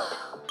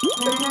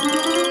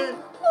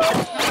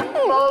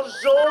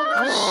 Mangeons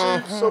des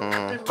chips au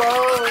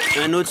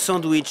piment. Un autre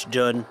sandwich,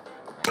 John.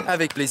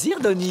 Avec plaisir,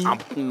 Donnie.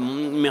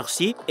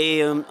 Merci.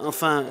 Et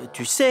enfin,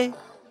 tu sais...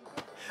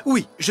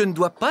 Oui, je ne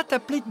dois pas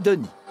t'appeler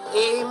Donnie.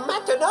 Et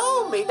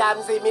maintenant, mesdames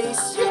et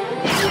messieurs...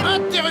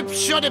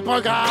 Interruption des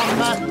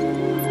programmes.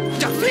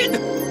 Garfield!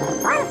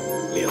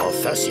 Mais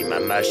enfin, si ma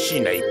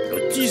machine a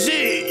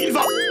hypnotisé, il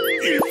va...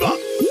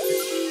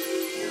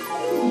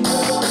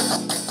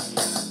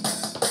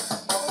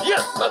 Bien,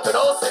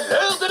 maintenant c'est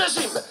l'heure de la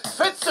gym.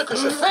 Faites ce que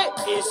je fais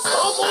et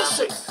sans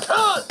broncher. 1,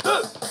 2, 1,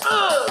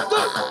 2,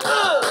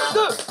 1,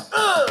 2.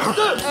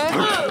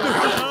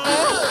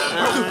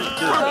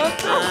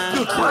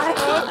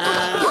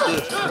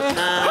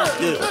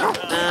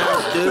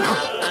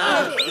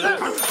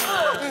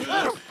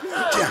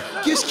 Tiens,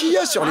 qu'est-ce qu'il y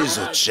a sur les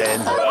autres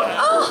chaînes?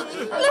 Oh,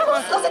 le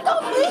monstre s'est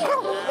enfui!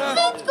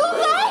 Vite,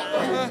 courez!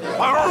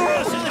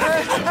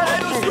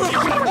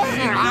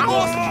 Le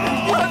monstre!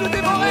 Il va nous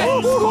dévorer!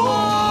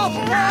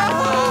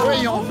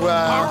 Voyons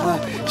voir.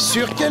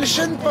 Sur quelle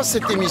chaîne passe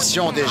cette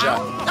émission déjà?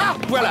 Ah,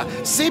 voilà,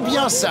 c'est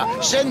bien ça,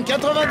 chaîne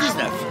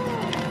 99.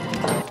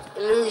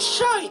 Le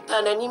chat est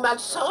un animal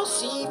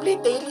sensible et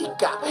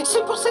délicat.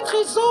 C'est pour cette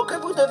raison que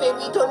vous devez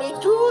lui donner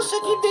tout ce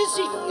qu'il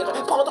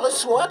désire. Prendre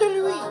soin de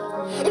lui.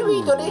 Et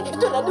lui donner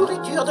de la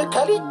nourriture de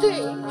qualité.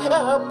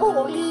 Un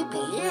bon lit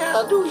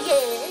bien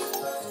douillet.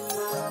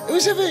 Vous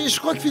savez, je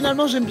crois que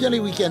finalement j'aime bien les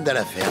week-ends à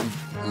la ferme.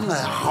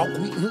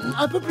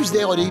 Un peu plus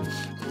d'air au lit.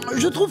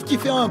 Je trouve qu'il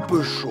fait un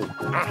peu chaud.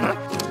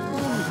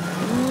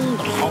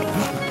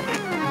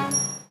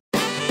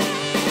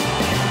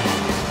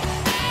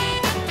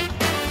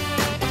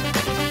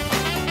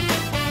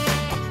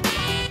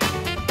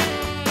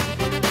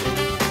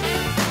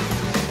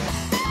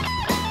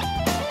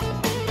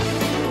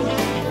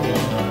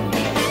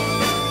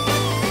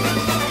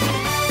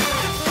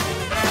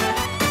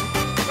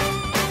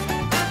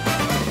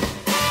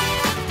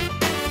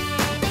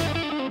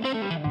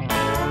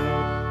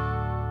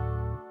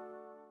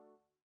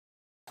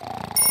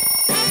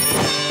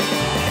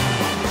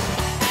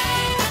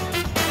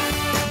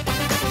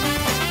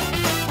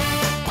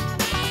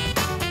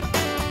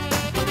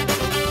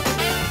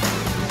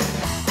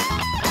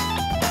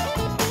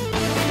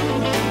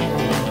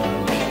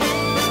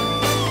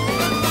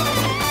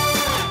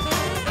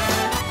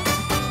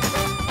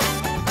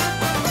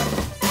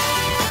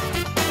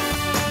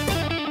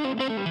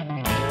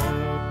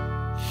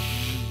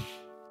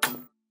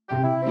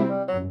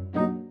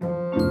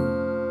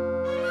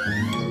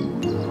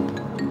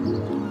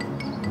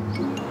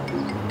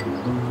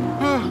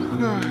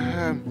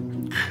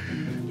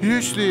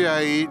 Usually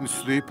I eat and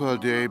sleep all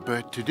day,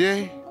 but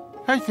today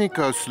I think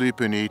I'll sleep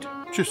and eat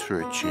just for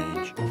a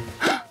change.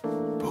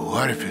 But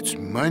what if it's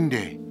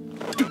Monday?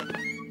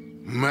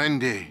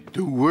 Monday,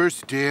 the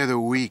worst day of the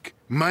week.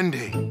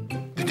 Monday,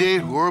 the day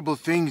horrible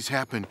things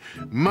happen.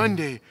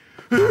 Monday.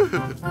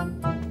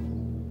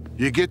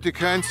 You get the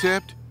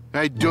concept?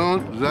 I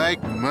don't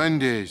like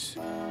Mondays.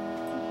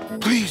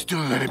 Please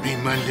don't let it be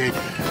Monday.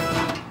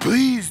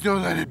 Please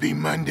don't let it be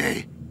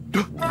Monday.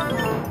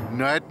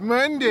 Not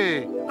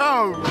Monday.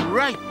 All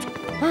right.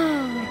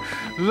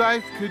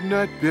 Life could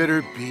not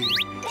better be.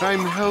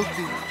 I'm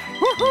healthy.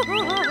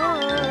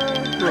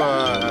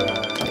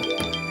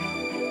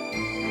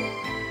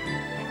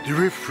 The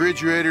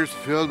refrigerator's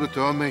filled with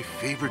all my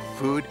favorite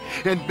food.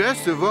 And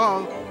best of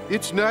all,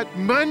 it's not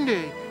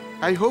Monday.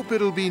 I hope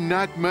it'll be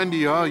not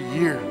Monday all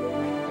year.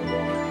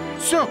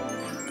 So,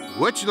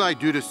 what shall I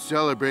do to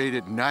celebrate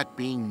it not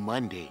being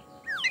Monday?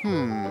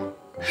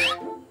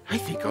 I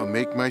think I'll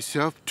make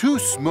myself 2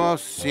 small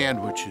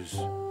sandwiches.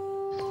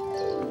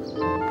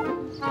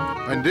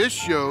 On this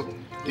show,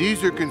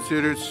 these are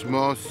considered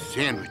small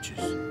sandwiches.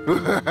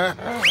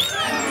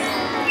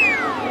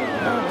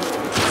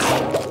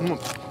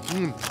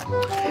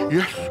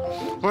 Yes,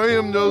 I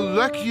am the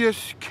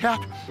luckiest cat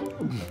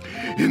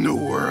in the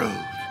world.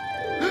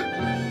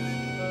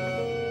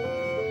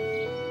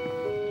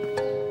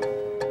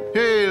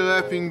 Hey,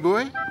 laughing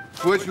boy.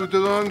 What's with the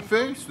long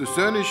face? The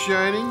sun is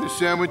shining, the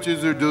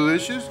sandwiches are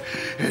delicious,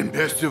 and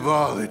best of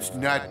all, it's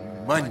not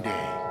Monday.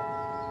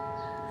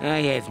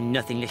 I have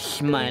nothing to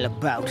smile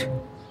about.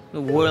 The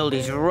world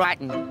is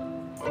rotten.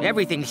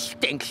 Everything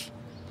stinks.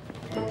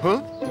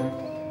 Huh?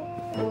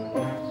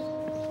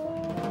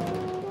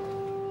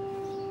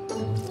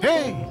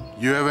 Hey,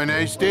 you have a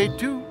nice day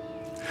too?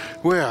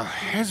 Well,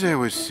 as I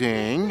was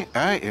saying,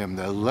 I am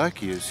the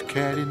luckiest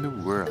cat in the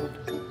world.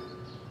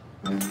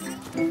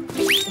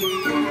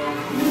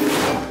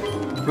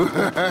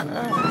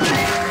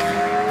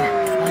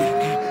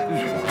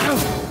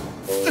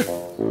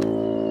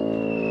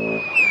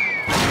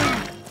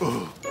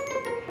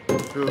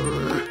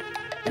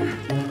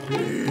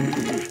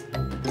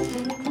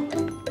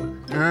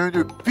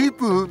 The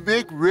people who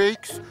make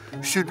rakes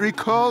should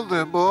recall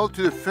them all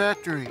to the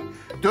factory.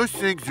 Those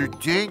things are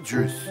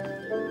dangerous.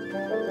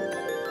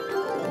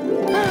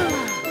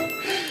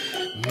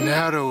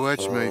 Now to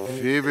watch my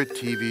favorite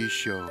TV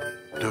show,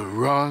 The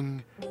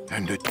Wrong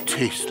and the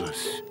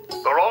Tasteless.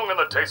 The Wrong and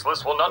the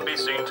Tasteless will not be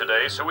seen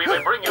today, so we may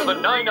bring you the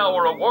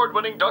 9-hour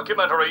award-winning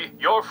documentary,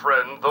 Your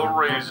Friend the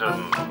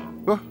Raisin.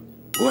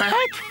 What?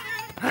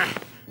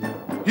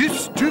 You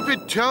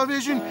stupid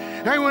television!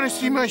 I want to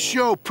see my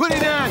show! Put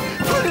it on!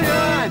 Put it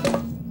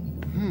on!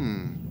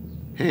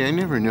 Hey, I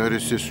never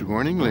noticed this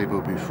warning label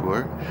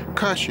before.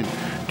 Caution,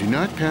 do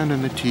not pound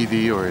on the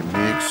TV or it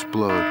may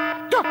explode.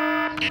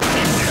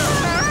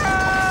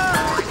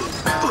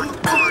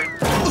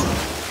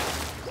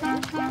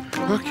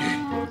 Okay,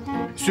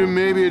 so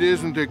maybe it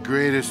isn't the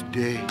greatest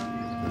day.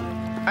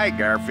 Hi,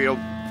 Garfield.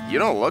 You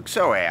don't look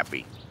so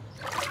happy.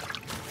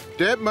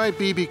 That might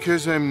be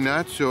because I'm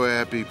not so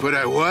happy, but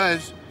I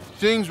was.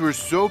 Things were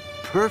so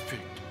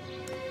perfect.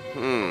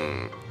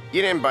 You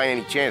didn't by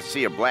any chance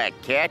see a black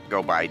cat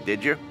go by,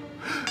 did you?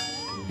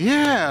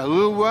 Yeah, a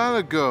little while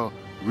ago.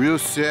 Real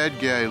sad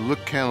guy,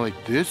 looked kind of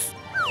like this.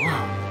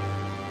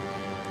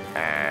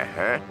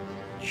 Uh-huh.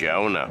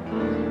 Jonah.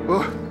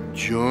 Oh,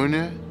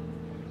 Jonah?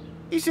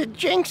 He's a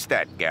jinx,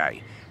 that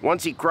guy.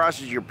 Once he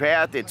crosses your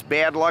path, it's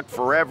bad luck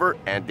forever,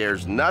 and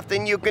there's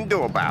nothing you can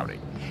do about it.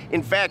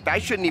 In fact, I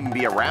shouldn't even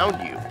be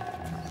around you.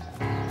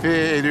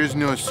 Hey, there's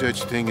no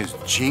such thing as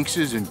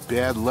jinxes and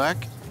bad luck.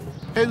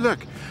 Hey,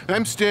 look,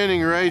 I'm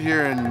standing right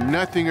here and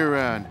nothing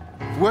around.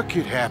 What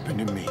could happen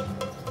to me?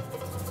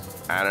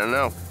 I don't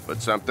know,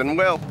 but something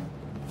will.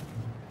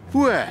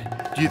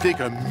 What? Do you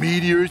think a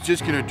meteor's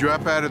just gonna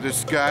drop out of the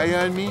sky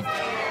on me?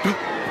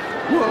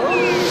 Whoa!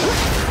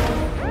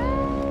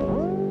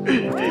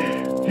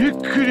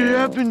 It could have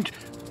happened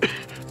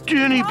to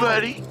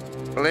anybody.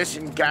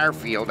 Listen,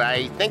 Garfield,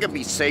 I think it'd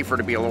be safer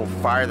to be a little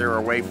farther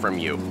away from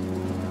you.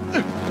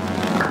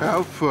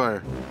 How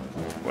far?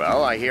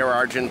 Well, I hear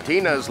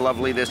Argentina's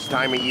lovely this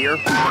time of year.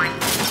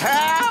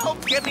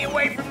 Help! Get me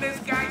away from this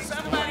guy!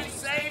 Somebody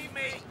save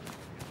me!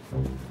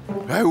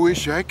 I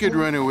wish I could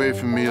run away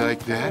from me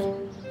like that.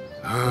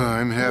 Oh,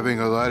 I'm having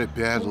a lot of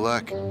bad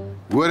luck.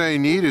 What I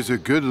need is a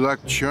good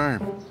luck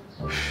charm.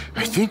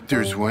 I think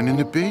there's one in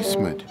the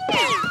basement.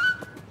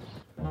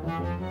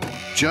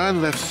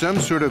 John left some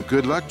sort of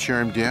good luck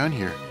charm down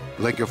here,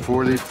 like a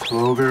four-leaf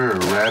clover or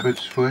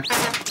rabbit's foot.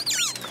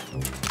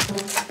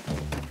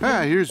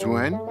 Ah, here's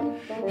one.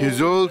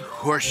 His old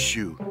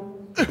horseshoe.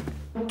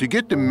 To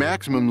get the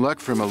maximum luck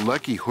from a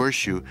lucky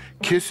horseshoe,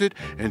 kiss it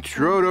and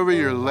throw it over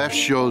your left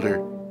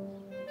shoulder.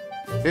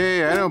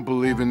 Hey, I don't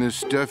believe in this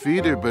stuff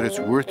either, but it's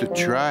worth a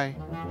try.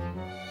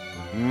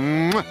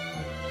 Mwah.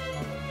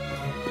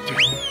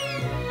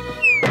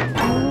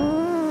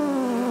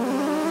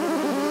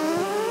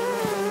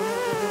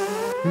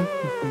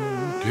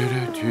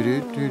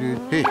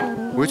 Hey,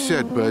 what's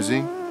that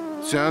buzzing?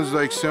 Sounds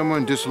like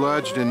someone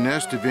dislodged a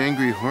nest of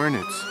angry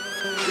hornets.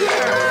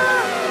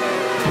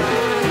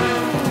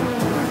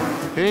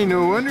 Hey,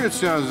 no wonder it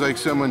sounds like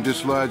someone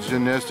dislodged a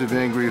nest of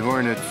angry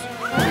hornets.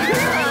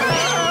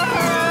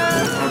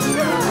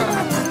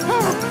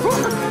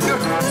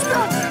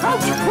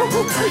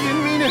 I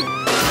didn't mean it.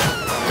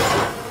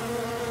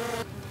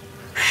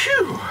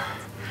 Phew.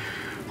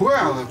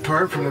 Well,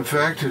 apart from the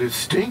fact that it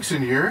stinks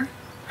in here,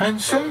 I'm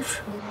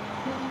safe.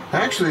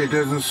 Actually, it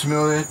doesn't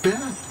smell that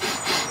bad.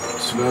 It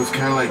smells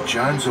kind of like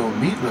John's old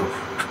meatloaf.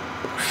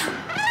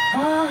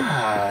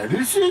 Ah,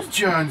 this is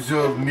John's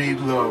old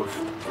meatloaf.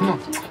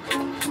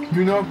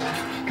 You know,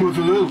 with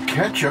a little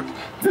ketchup,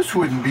 this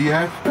wouldn't be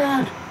half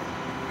bad.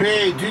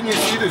 Hey, didn't you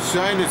see the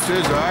sign that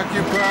says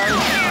occupy?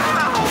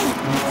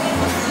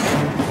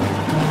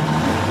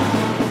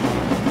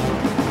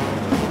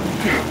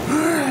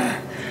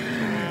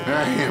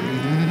 I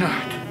am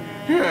not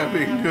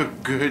having a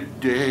good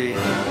day.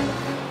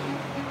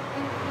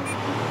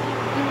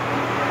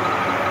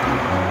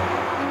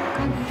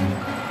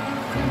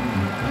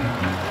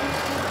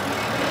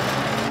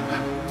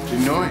 The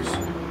noise,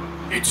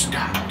 it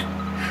stopped.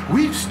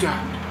 We've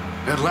stopped.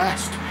 At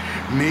last,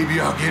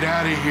 maybe I'll get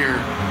out of here.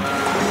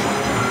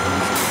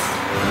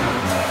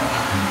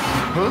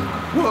 Huh?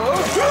 Whoa!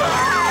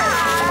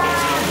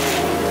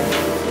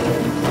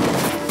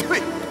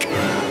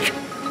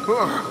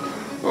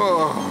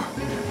 Oh,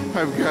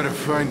 I've got to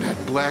find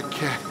that black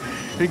cat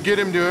and get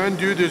him to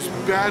undo this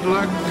bad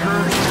luck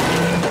curse.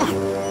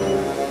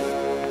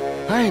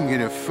 I am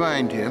gonna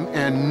find him,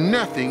 and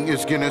nothing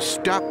is gonna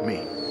stop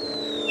me.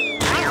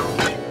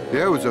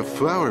 That was a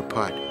flower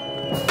pot.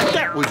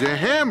 That was a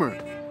hammer.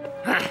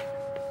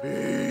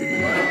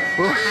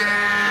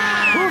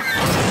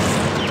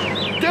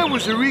 That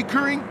was a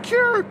recurring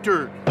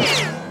character.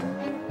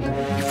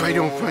 If I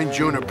don't find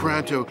Jonah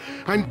pronto,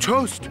 I'm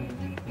toast.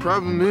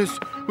 Problem is,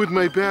 with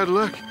my bad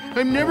luck,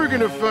 I'm never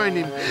gonna find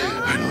him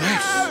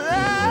unless...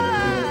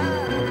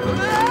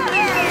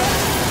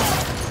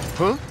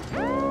 Huh?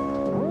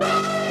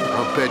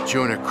 I'll bet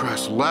Jonah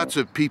crossed lots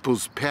of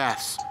people's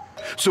paths.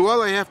 So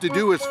all I have to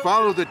do is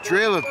follow the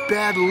trail of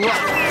bad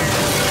luck.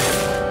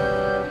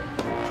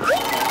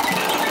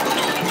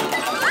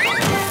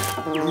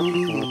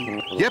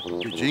 Yep,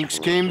 the jinx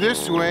came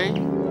this way.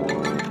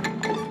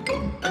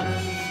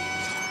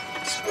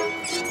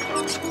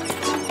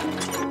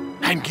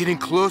 I'm getting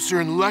closer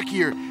and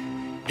luckier.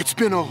 It's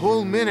been a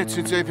whole minute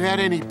since I've had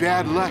any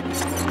bad luck.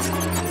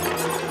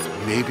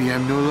 Maybe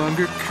I'm no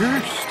longer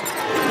cursed.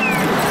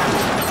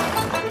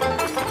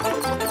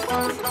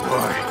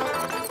 Boy,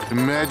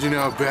 imagine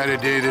how bad a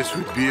day this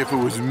would be if it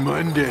was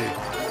Monday.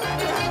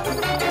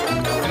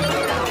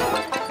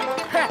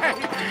 Hey,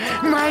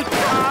 my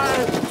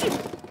car!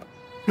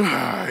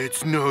 Ah,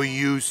 it's no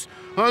use.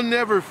 I'll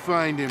never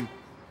find him.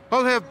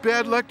 I'll have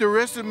bad luck the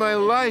rest of my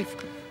life,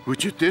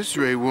 which at this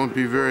rate won't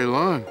be very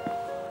long.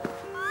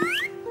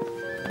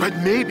 But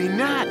maybe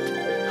not.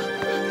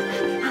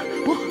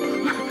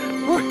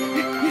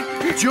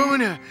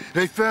 Jonah,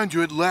 I found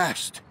you at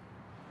last.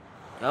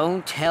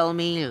 Don't tell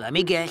me, let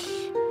me guess.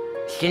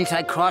 Since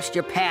I crossed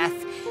your path,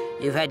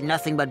 you've had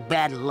nothing but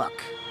bad luck.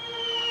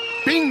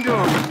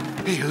 Bingo!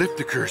 Hey, lift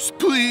the curse,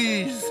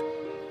 please!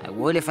 I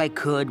would if I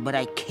could, but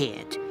I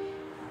can't.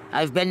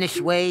 I've been this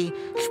way,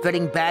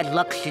 spreading bad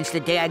luck since the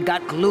day I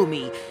got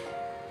gloomy.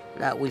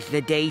 That was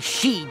the day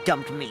she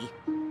dumped me.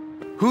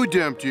 Who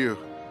dumped you?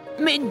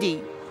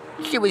 Mindy.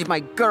 She was my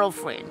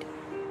girlfriend.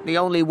 The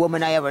only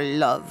woman I ever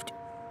loved.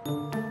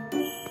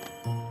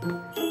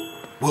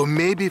 Well,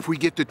 maybe if we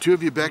get the two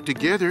of you back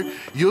together,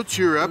 you'll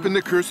cheer up and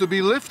the curse will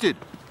be lifted.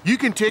 You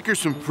can take her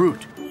some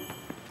fruit.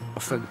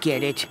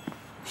 Forget it.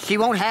 She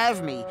won't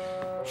have me.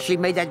 She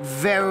made that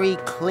very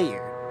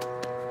clear.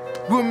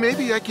 Well,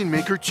 maybe I can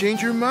make her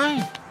change her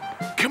mind.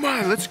 Come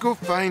on, let's go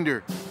find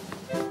her.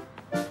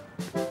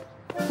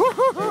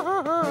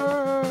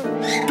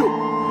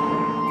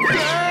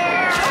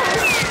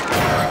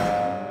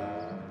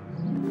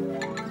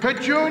 Hey,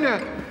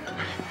 Jonah,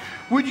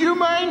 would you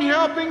mind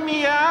helping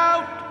me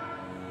out?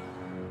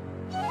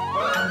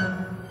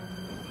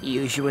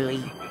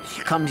 Usually,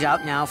 she comes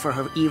out now for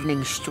her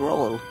evening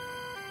stroll.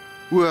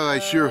 Well, I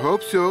sure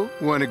hope so.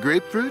 Want a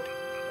grapefruit?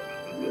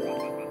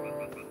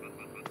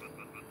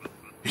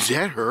 Is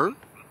that her?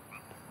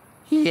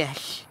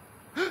 Yes.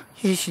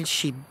 Isn't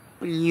she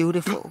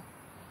beautiful?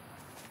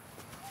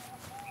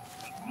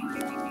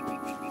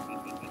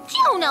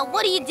 Jonah,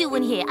 what are you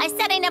doing here? I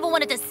said I never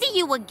wanted to see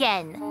you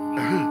again.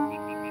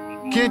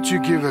 Can't you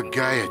give a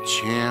guy a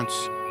chance?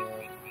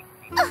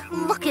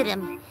 Look at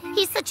him.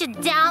 He's such a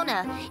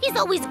downer. He's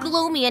always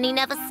gloomy and he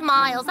never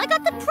smiles. I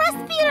got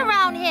depressed being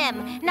around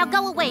him. Now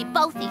go away,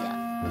 both of you.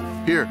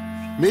 Here,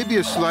 maybe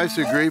a slice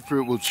of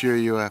grapefruit will cheer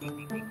you up.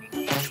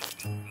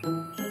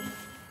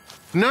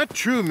 Not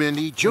true,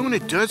 Mindy. Jonah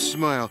does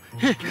smile.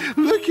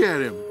 Look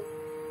at him.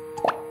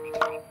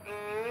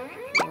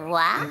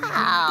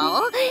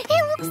 Wow.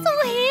 He looks so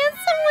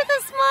handsome with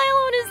a smile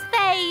on his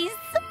face.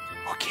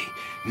 Okay,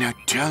 now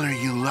tell her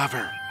you love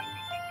her.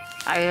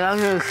 I love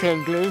her,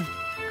 Cindy.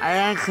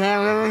 I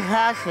can't really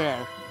talk to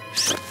her.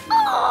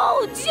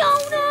 Oh,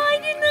 Jonah, I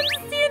didn't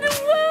understand a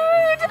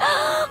word.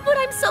 But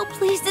I'm so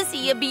pleased to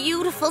see your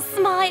beautiful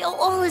smile.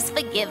 All is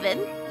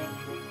forgiven.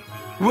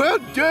 Well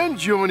done,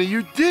 Jonah.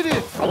 You did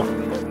it.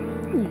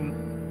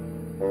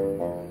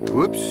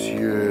 Whoops,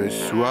 you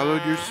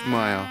swallowed your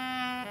smile.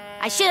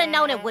 I should have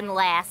known it wouldn't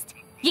last.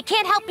 You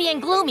can't help being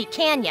gloomy,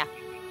 can you?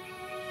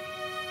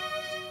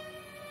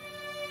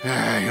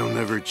 He'll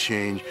never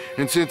change.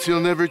 And since he'll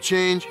never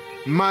change,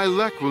 my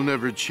luck will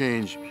never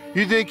change.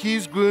 You think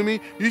he's gloomy?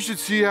 You should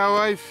see how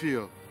I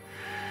feel.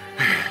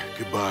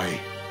 Goodbye.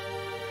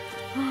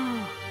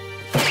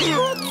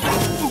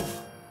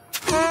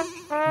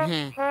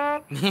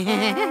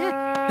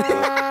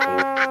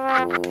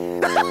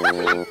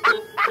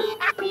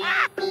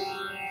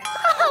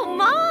 Oh,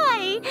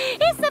 my!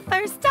 It's the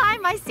first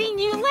time I've seen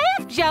you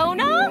laugh,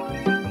 Jonah.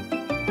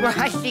 Well,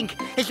 I think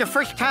it's the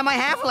first time I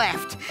have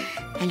laughed.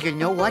 And you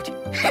know what?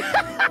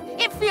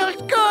 It feels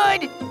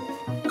good!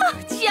 Oh,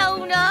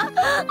 Jonah,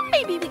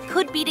 maybe we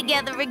could be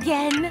together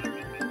again.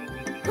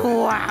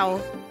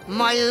 Wow,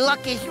 my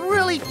luck is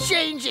really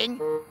changing.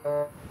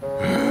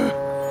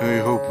 I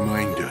hope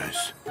mine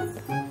does.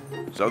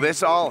 So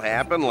this all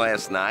happened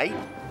last night?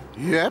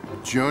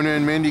 Yep, Jonah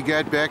and Mindy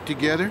got back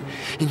together,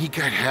 and he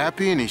got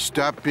happy and he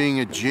stopped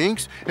being a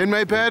jinx, and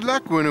my bad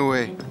luck went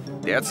away.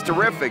 That's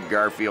terrific,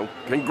 Garfield.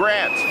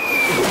 Congrats.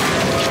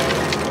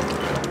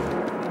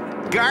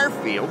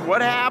 Garfield,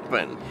 what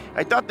happened?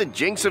 I thought the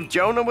jinx of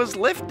Jonah was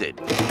lifted.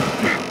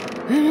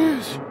 It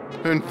is,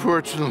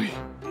 unfortunately.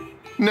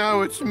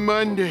 Now it's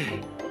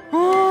Monday.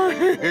 Oh, I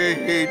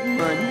hate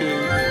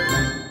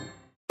Mondays.